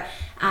whatever. But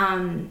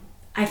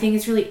I think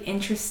it's really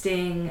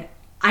interesting.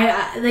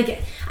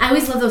 I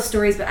always love those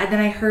stories, but then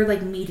I heard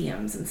like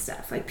mediums and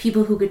stuff, like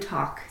people who could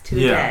talk to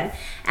the dead,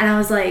 and I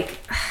was like,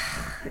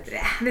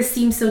 this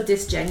seems so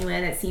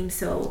disgenuine. It seems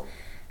so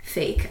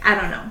fake. I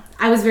don't know.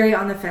 I was very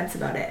on the fence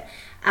about it,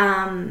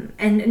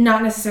 and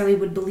not necessarily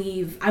would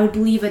believe. I would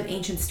believe an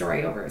ancient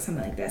story over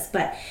something like this,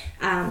 but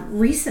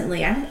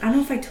recently, I don't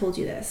know if I told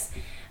you this,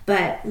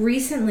 but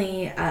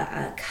recently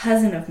a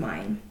cousin of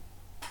mine,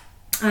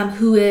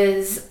 who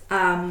is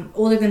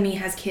older than me,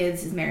 has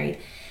kids, is married.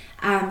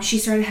 She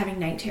started having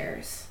night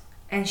terrors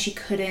and she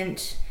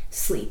couldn't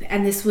sleep.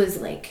 And this was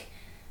like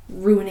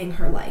ruining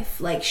her life.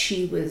 Like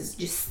she was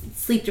just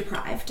sleep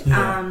deprived,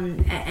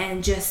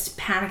 and just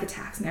panic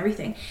attacks and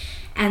everything.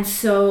 And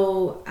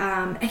so,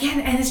 again,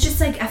 and it's just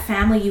like a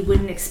family you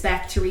wouldn't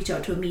expect to reach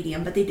out to a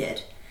medium, but they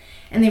did.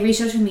 And they reached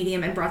out to a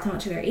medium and brought them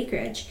out to their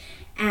acreage.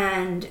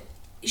 And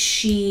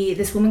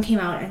this woman came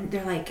out and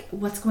they're like,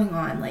 what's going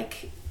on?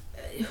 Like,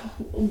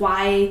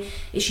 why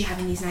is she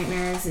having these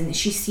nightmares? And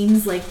she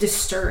seems like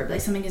disturbed,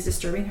 like something is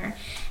disturbing her.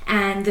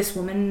 And this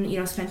woman,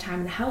 spent time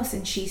in the house,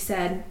 and she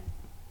said,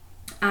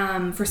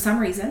 for some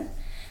reason,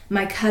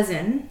 my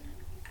cousin,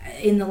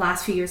 in the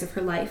last few years of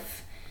her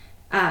life,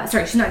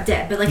 sorry, she's not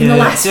dead, but like in the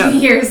last few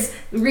years,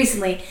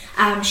 recently,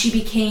 she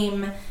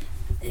became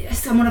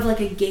somewhat of like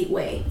a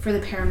gateway for the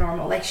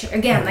paranormal. Like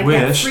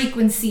that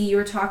frequency you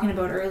were talking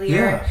about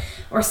earlier,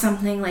 or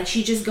something. Like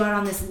she just got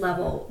on this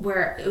level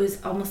where it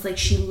was almost like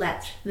she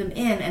let them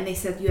in, and they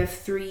said you have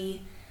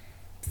three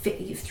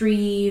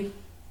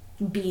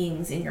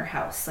beings in your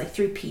house, like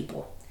three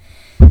people,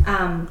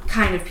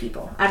 kind of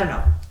people. I don't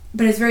know,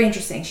 but it's very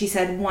interesting. She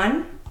said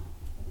one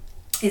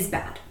is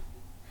bad.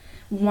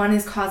 One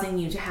is causing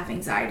you to have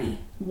anxiety.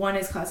 One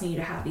is causing you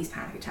to have these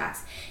panic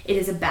attacks. It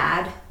is a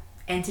bad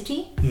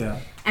entity,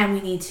 and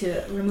we need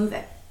to remove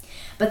it.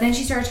 But then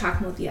she started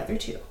talking about the other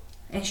two,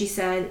 and she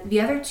said the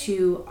other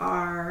two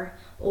are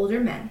older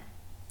men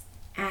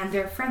and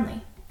they're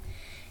friendly.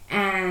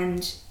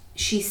 And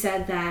she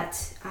said that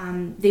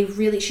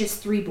she has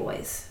three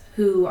boys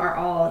who are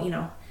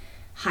all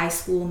high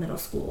school, middle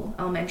school,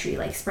 elementary,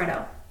 like spread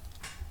out.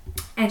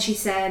 And she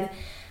said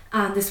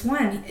this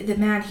one, the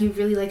man, he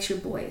really likes your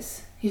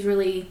boys. He's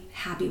really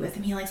happy with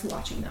them. He likes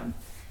watching them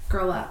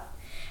grow up.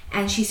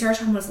 And she started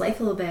talking about his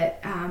life a little bit,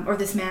 or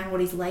this man, what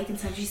he's like and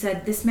stuff. She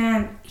said, this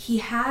man, he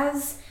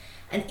has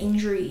an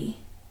injury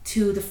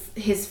to the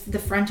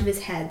front of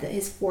his head,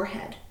 his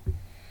forehead.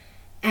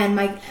 And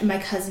my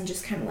cousin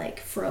just kind of like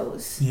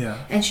froze. Yeah.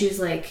 And she was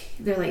like,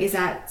 they're like, is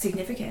that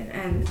significant?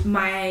 And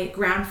my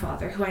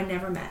grandfather, who I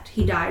never met,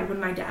 he died when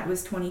my dad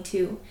was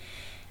 22.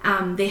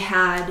 They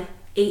had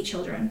 8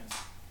 children,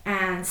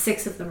 and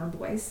 6 of them are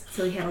boys.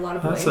 So he had a lot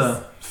of boys. That's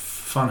a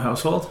fun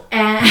household.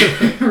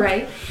 And,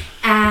 right.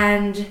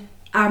 And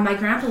my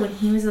grandpa, when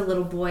he was a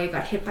little boy,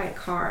 got hit by a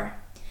car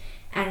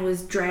and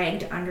was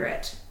dragged under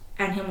it.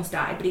 And he almost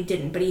died, but he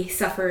didn't. But he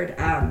suffered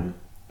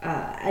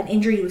an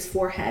injury to his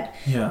forehead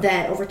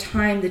that over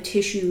time the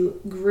tissue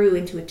grew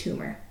into a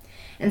tumor.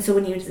 And so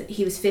when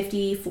he was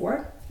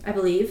 54, I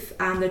believe,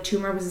 the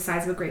tumor was the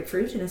size of a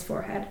grapefruit in his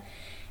forehead.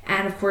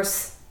 And of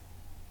course,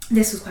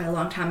 this was quite a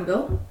long time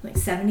ago, like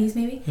 70s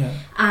maybe.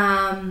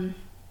 Yeah.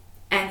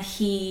 And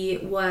he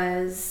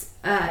was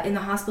in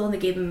the hospital,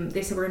 and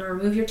they said, we're going to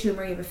remove your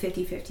tumor. You have a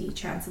 50-50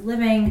 chance of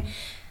living.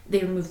 They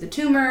removed the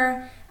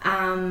tumor.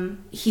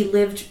 He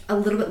lived a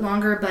little bit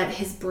longer, but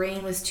his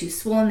brain was too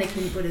swollen. They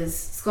couldn't put his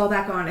skull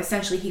back on.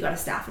 Essentially, he got a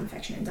staph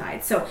infection and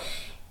died. So,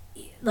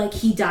 like,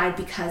 he died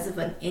because of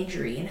an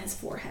injury in his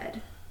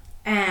forehead.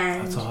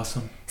 And that's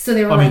awesome. So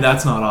they were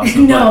that's not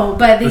awesome. No,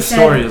 but they said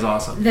the story is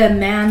awesome. The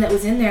man that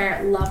was in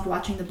there loved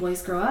watching the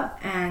boys grow up,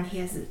 and he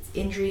has this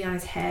injury on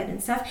his head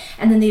and stuff.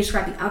 And then they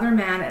described the other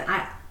man, and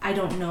I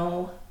don't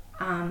know,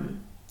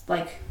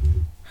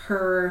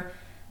 her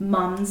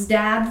mom's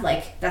dad,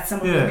 that's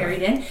someone who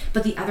married in,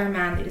 but the other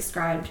man they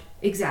described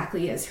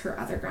exactly as her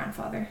other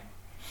grandfather.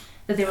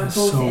 That they were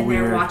both in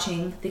there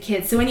watching the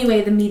kids. So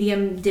anyway, the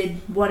medium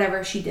did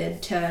whatever she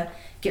did to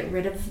get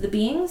rid of the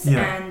beings,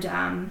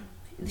 and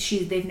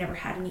they've never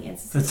had any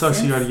instances. It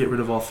sucks. You got to get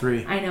rid of all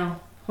three. I know,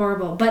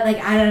 horrible. But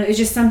I don't know. It's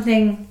just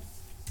something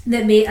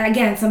that made,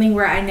 again, something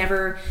where I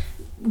never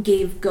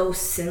gave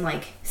ghosts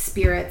and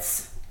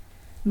spirits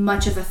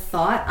much of a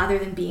thought other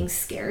than being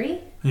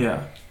scary.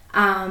 Yeah.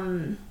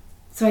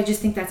 So I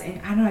just think that's, I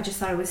don't know. I just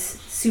thought it was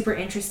super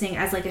interesting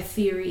as a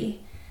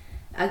theory.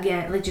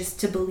 Again, just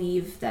to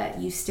believe that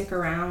you stick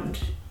around.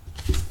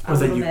 Or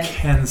that you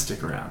can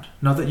stick around.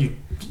 Not that you,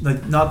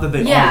 not that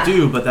they all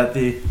do, but that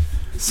they.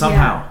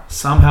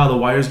 Somehow the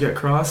wires get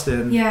crossed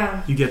and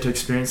you get to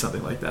experience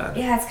something like that.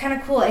 Yeah, it's kind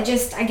of cool. I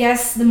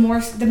guess the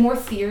more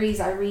theories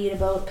I read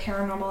about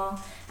paranormal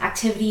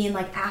activity and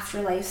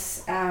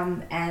afterlives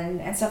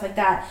and stuff like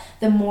that,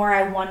 the more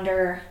I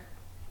wonder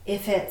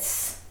if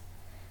it's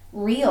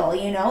real,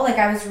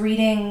 I was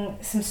reading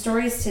some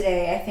stories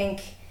today. I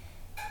think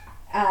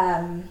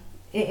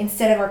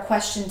instead of our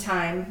question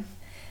time,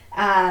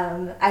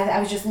 I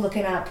was just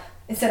looking up,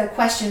 instead of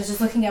questions, just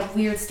looking up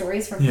weird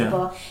stories from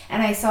people,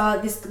 and I saw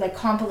this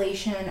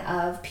compilation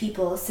of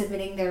people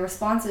submitting their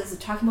responses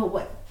talking about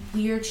what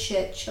weird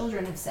shit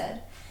children have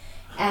said,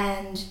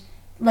 and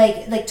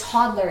like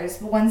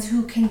toddlers, ones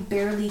who can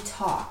barely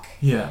talk.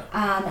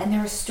 And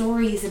there were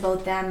stories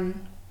about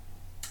them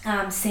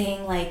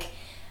saying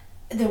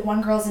the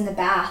one girl's in the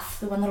bath,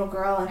 the one little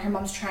girl, and her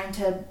mom's trying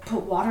to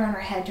put water on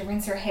her head to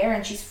rinse her hair,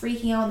 and she's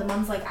freaking out, and the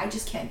mom's like, I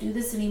just can't do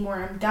this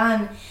anymore, I'm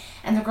done.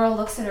 And the girl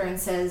looks at her and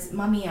says,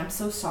 Mommy, I'm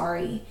so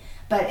sorry,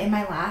 but in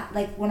my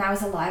when I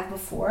was alive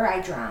before,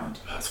 I drowned.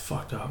 That's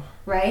fucked up.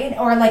 Right?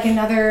 Or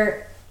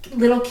another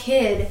little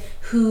kid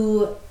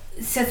who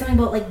said something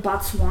about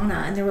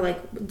Botswana, and they were like,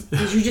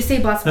 did you just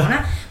say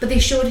Botswana? But they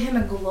showed him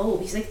a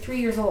globe. He's 3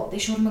 years old. They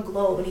showed him a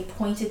globe, and he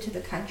pointed to the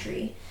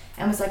country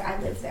and was like,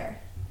 I live there.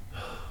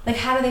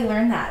 How do they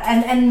learn that?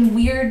 And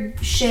weird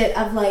shit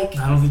of I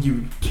don't think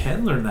you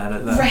can learn that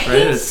at that, right?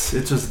 It's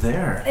just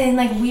there.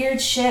 And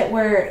weird shit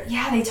where,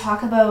 they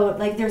talk about,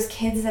 there's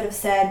kids that have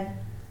said,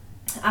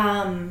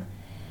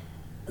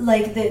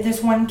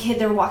 there's one kid,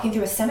 they were walking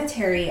through a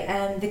cemetery,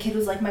 and the kid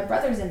was like, my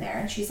brother's in there.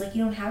 And she's like,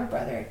 you don't have a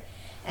brother.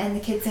 And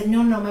the kid said,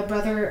 no, my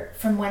brother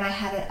from when I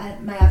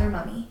had my other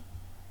mummy.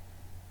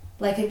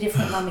 A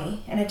different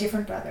mummy and a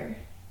different brother.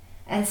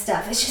 And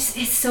stuff.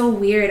 It's so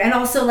weird. And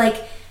also,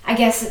 I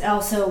guess it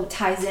also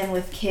ties in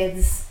with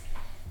kids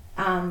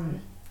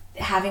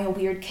having a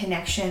weird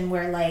connection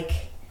where,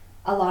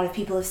 a lot of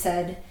people have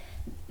said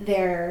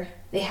they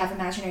have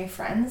imaginary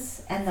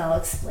friends, and they'll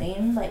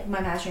explain, my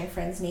imaginary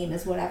friend's name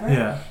is whatever.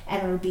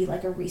 And it would be,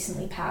 a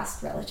recently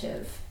passed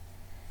relative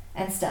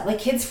and stuff.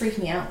 Kids freak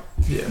me out.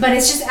 But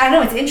it's just, I don't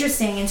know, it's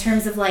interesting in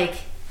terms of,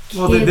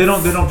 well, they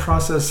don't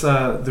process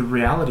the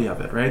reality of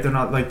it, right? They're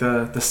not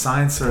the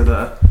science or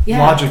the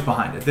logic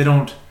behind it. They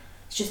don't.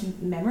 It's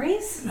just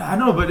memories. I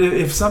know, but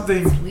if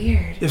something, it's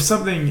weird.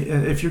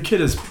 If your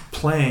kid is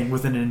playing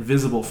with an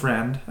invisible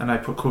friend, and I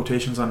put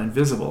quotations on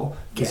invisible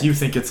because you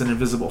think it's an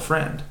invisible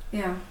friend.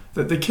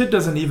 That the kid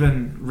doesn't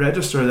even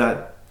register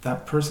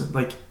that person.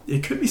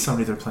 It could be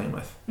somebody they're playing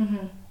with.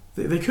 Mm-hmm.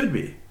 They could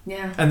be.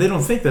 And they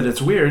don't think that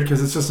it's weird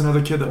because it's just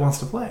another kid that wants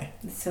to play.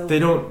 So they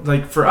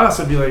don't, for us,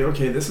 it'd be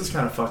okay, this is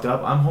kind of fucked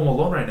up. I'm home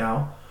alone right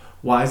now.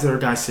 Why is there a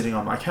guy sitting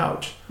on my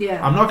couch?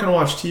 I'm not going to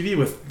watch TV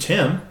with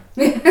Tim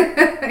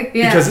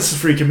because this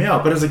is freaking me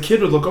out. But as a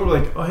kid would look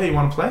over oh, hey, you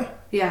want to play?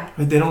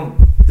 They don't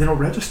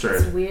register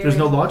it. Weird. There's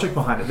no logic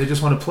behind it. They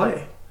just want to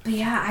play. But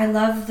I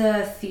love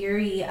the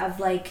theory of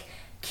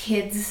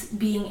kids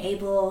being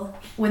able,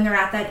 when they're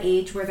at that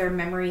age where their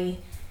memory,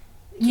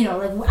 I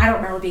don't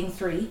remember being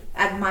 3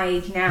 at my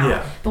age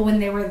now, but when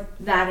they were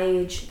that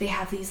age, they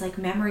have these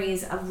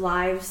memories of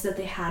lives that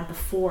they had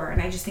before,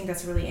 and I just think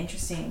that's a really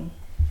interesting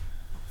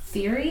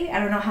theory. I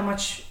don't know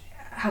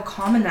how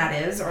common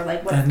that is, or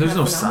what. And there's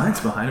no science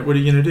behind it. What are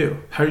you gonna do?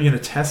 How are you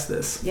gonna test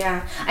this?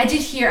 I did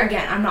hear,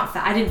 again,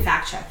 I didn't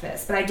fact check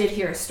this, but I did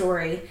hear a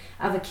story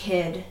of a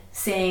kid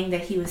saying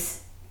that he was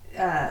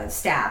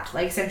stabbed,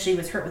 essentially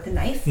was hurt with a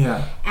knife,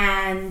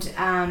 and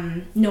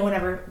no one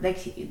ever,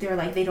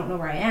 they're they don't know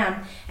where I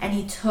am, and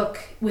he took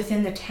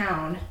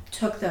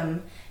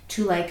them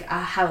to a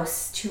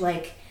house, to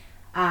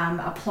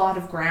a plot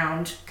of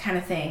ground kind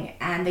of thing,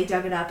 and they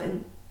dug it up,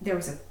 and there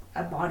was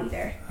a body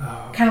there,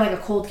 kind of like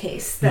a cold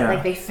case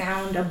that they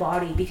found a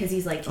body because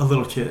he's a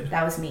little kid.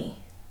 That was me.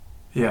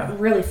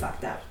 Really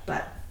fucked up.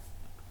 But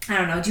I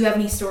don't know, do you have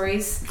any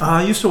stories?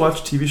 I used to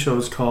watch TV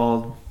shows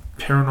called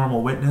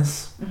Paranormal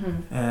Witness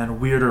and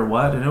Weird or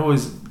What, and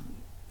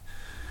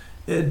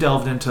it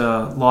delved into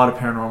a lot of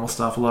paranormal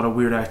stuff, a lot of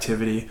weird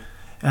activity,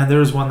 And there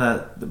was one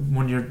that,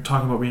 when you're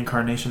talking about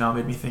reincarnation now, it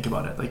made me think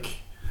about it. Like,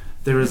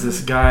 there was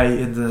this guy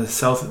in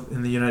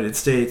the United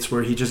States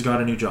where he just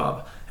got a new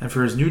job. And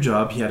for his new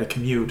job, he had to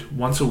commute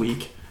once a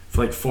week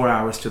for like 4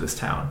 hours to this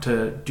town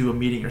to do a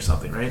meeting or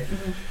something, right?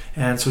 Mm-hmm.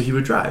 And so he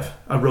would drive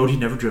a road he'd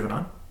never driven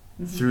on,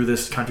 through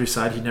this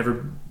countryside he'd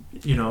never,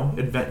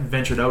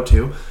 ventured out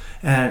to.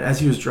 And as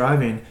he was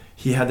driving,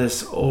 he had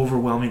this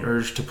overwhelming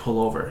urge to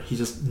pull over. He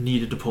just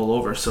needed to pull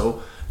over.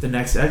 So the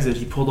next exit,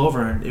 he pulled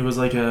over, and it was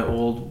like an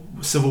old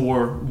Civil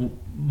War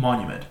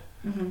monument.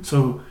 Mm-hmm.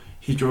 So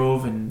he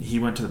drove, and he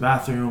went to the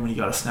bathroom, and he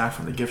got a snack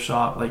from the gift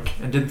shop,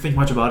 and didn't think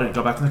much about it.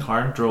 Got back in the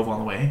car and drove on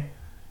the way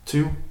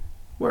to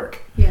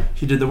work. Yeah.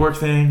 He did the work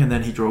thing, and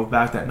then he drove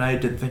back that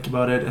night, didn't think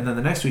about it. And then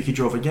the next week he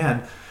drove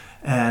again,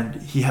 and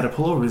he had to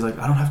pull over. He's like,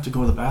 I don't have to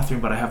go to the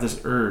bathroom, but I have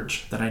this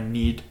urge that I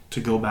need to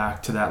go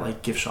back to that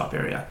like gift shop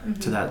area,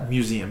 to that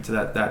museum, to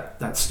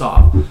that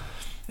stop.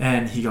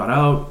 And he got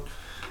out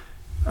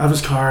of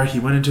his car, he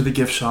went into the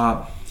gift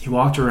shop, he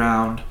walked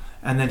around,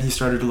 and then he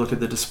started to look at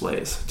the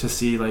displays to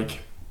see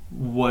like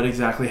what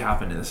exactly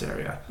happened in this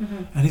area.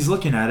 And he's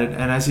looking at it,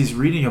 and as he's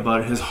reading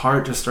about it, his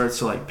heart just starts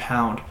to like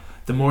pound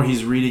the more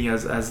he's reading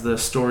as the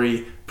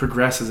story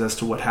progresses as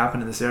to what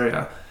happened in this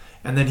area.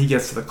 And then he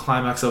gets to the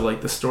climax of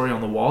like the story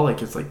on the wall,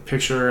 like it's like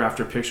picture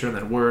after picture and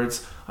then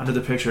words under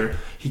the picture.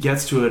 He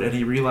gets to it and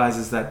he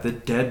realizes that the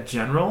dead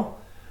general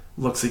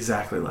looks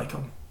exactly like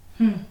him.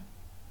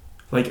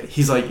 Like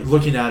he's like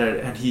looking at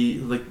it, and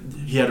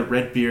he had a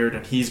red beard,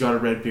 and he's got a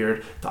red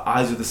beard. The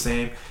eyes are the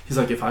same. He's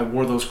like, if I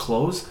wore those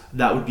clothes,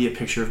 that would be a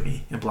picture of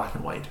me in black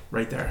and white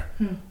right there.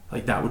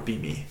 Like that would be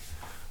me.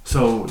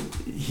 So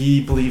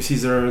he believes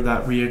he's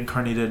that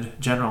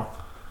reincarnated general,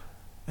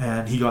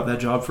 and he got that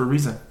job for a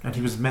reason, and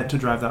he was meant to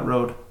drive that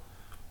road.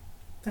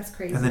 That's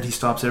crazy. And then he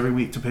stops every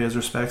week to pay his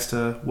respects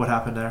to what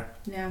happened there.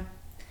 Yeah,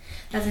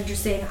 that's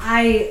interesting.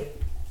 I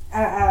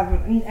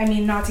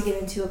mean, not to get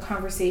into a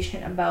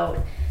conversation about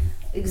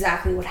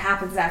exactly what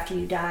happens after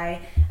you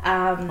die.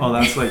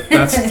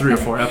 That's 3 or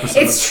 4 episodes.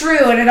 It's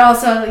true, and it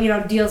also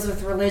deals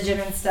with religion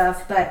and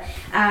stuff. But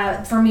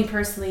for me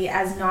personally,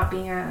 as not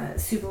being a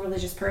super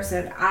religious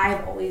person,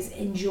 I've always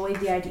enjoyed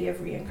the idea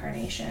of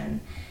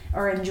reincarnation,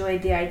 or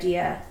enjoyed the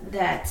idea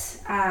that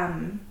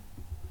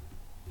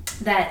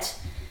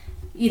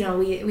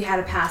we had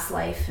a past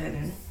life,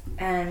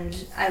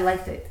 and I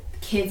like that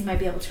kids might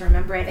be able to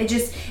remember it.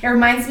 It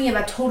reminds me of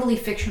a totally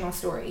fictional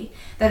story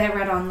that I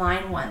read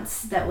online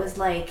once that was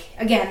like,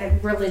 again,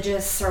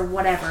 religious or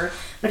whatever,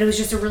 but it was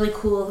just a really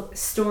cool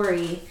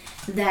story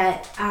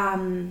that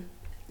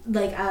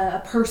like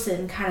a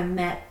person kind of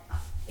met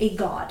a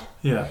god.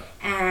 Yeah.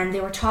 And they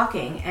were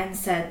talking and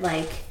said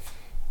like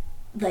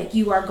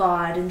you are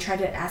God, and tried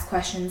to ask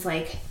questions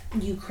like,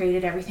 you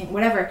created everything,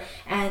 whatever.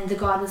 And the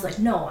god was like,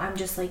 no, I'm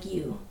just like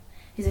you.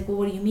 He's like, well,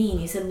 what do you mean?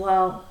 He said,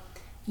 well,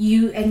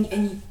 you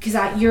and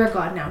because you're a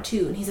god now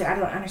too. And he's like, I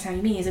don't understand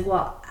what you mean. He's like,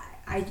 well,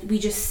 we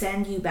just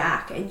send you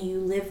back, and you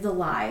live the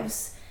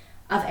lives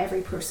of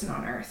every person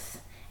on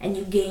earth, and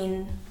you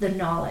gain the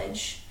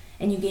knowledge,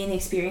 and you gain the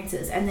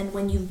experiences, and then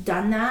when you've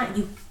done that,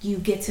 you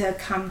get to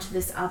come to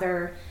this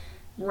other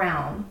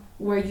realm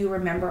where you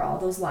remember all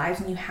those lives,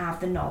 and you have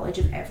the knowledge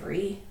of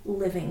every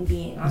living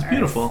being on earth. It's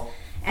beautiful.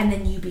 And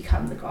then you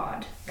become the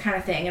god, kind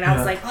of thing. And I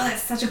was like, oh,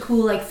 that's such a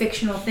cool like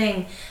fictional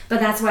thing. But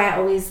that's why I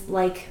always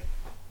like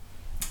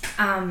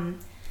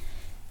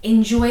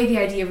enjoy the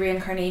idea of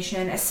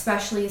reincarnation,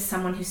 especially as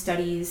someone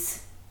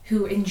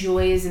who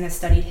enjoys and has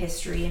studied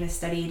history and has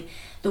studied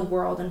the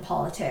world and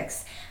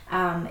politics.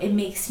 It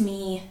makes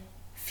me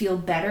feel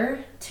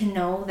better to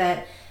know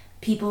that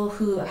people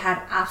who have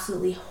had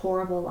absolutely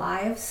horrible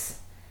lives,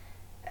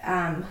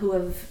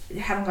 who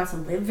haven't got to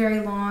live very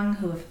long,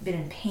 who have been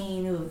in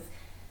pain, who have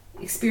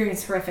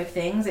experienced horrific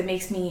things, it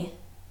makes me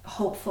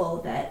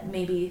hopeful that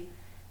maybe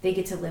they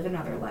get to live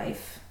another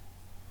life.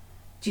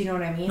 Do you know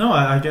what I mean? No,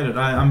 I get it.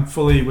 I'm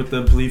fully with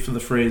the belief of the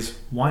phrase,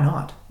 why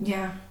not?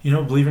 Yeah.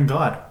 Believe in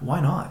God. Why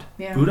not?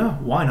 Yeah. Buddha?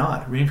 Why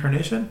not?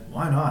 Reincarnation?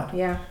 Why not?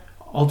 Yeah.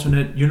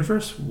 Alternate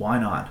universe? Why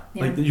not?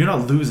 Yeah. Like, you're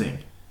not losing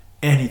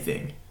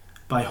anything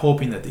by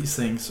hoping that these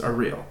things are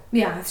real.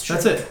 Yeah, that's true.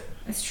 That's it.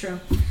 It's true.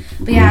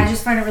 But yeah, I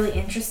just find it really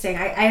interesting.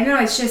 I don't know,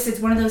 it's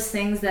one of those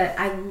things that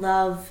I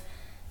love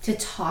to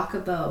talk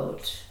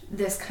about,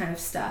 this kind of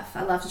stuff.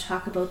 I love to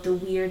talk about the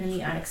weird and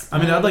the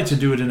unexplained. I mean, I'd like to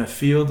do it in a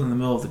field in the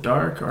middle of the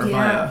dark, or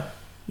by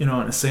an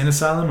insane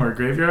asylum or a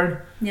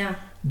graveyard. Yeah.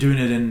 Doing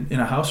it in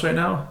a house right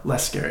now,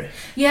 less scary.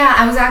 Yeah,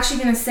 I was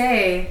actually going to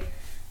say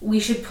we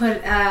should put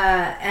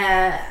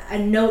a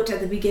note at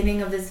the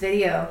beginning of this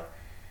video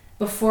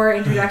before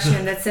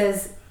introduction that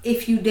says,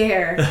 if you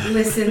dare,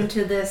 listen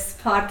to this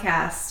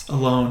podcast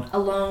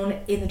alone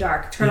in the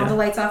dark. Turn all the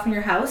lights off in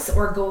your house,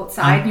 or go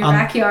outside in your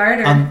backyard.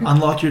 Or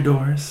unlock your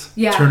doors.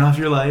 Yeah. Turn off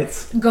your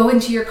lights. Go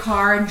into your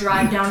car and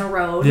drive down a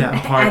road. Yeah,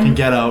 park and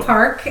get out.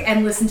 Park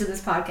and listen to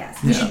this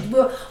podcast.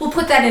 We'll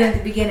put that in at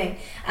the beginning.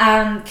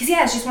 Because,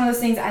 it's just one of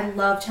those things. I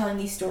love telling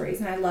these stories,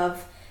 and I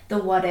love the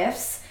what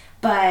ifs,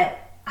 but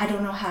I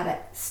don't know how to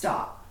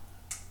stop.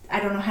 I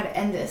don't know how to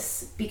end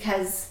this,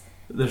 because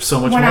There's so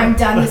much when more. I'm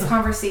done this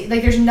conversation.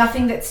 Like, there's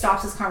nothing that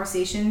stops this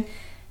conversation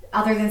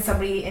other than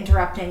somebody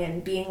interrupting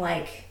and being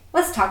like,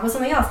 let's talk about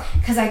something else.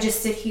 Because I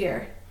just sit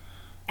here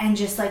and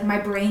just, like, my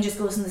brain just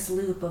goes in this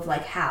loop of,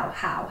 like, how?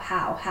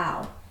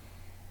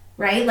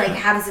 Right? Like,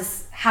 how is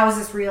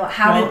this real?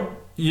 How did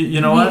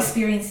you know we what?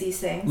 experience these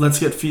things? Let's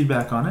get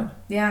feedback on it.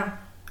 Yeah.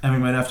 And we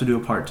might have to do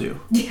a part 2.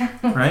 Yeah.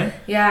 Right?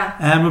 Yeah.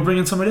 And we'll bring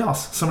in somebody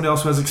else who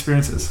has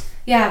experiences.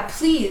 Yeah,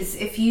 please,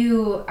 if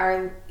you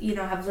are,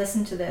 have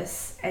listened to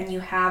this and you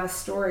have a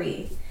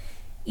story,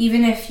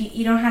 even if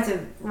you don't have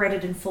to write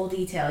it in full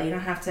detail, you don't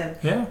have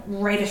to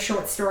write a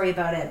short story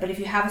about it, but if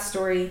you have a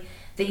story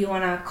that you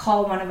want to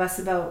call one of us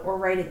about or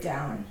write it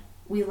down,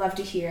 we love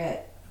to hear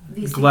it.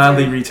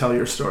 Gladly retell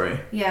your story.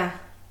 Yeah.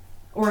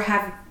 Or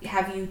have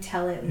you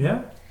tell it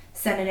and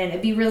send it in.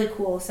 It'd be really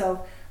cool.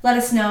 So let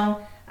us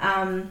know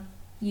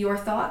your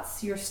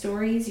thoughts, your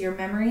stories, your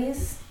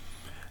memories.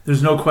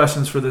 There's no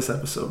questions for this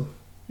episode.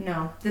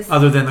 No.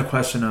 Other than the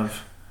question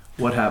of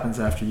what happens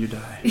after you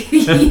die.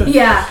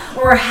 Yeah.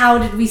 Or how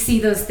did we see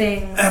those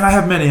things? And I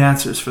have many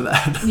answers for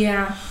that.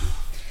 Yeah.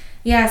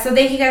 Yeah. So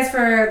thank you guys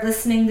for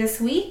listening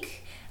this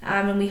week.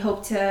 And we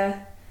hope to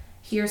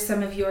hear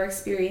some of your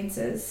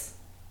experiences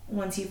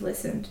once you've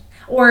listened.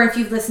 Or if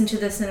you've listened to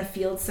this in a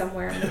field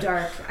somewhere in the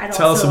dark.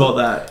 Tell us about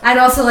that. I'd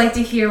also like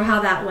to hear how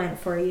that went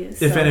for you.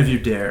 So. If any of you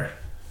dare.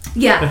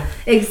 Yeah,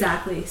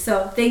 exactly.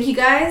 So thank you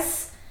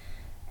guys.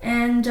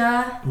 And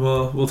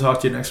we'll talk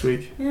to you next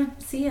week. Yeah,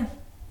 see ya.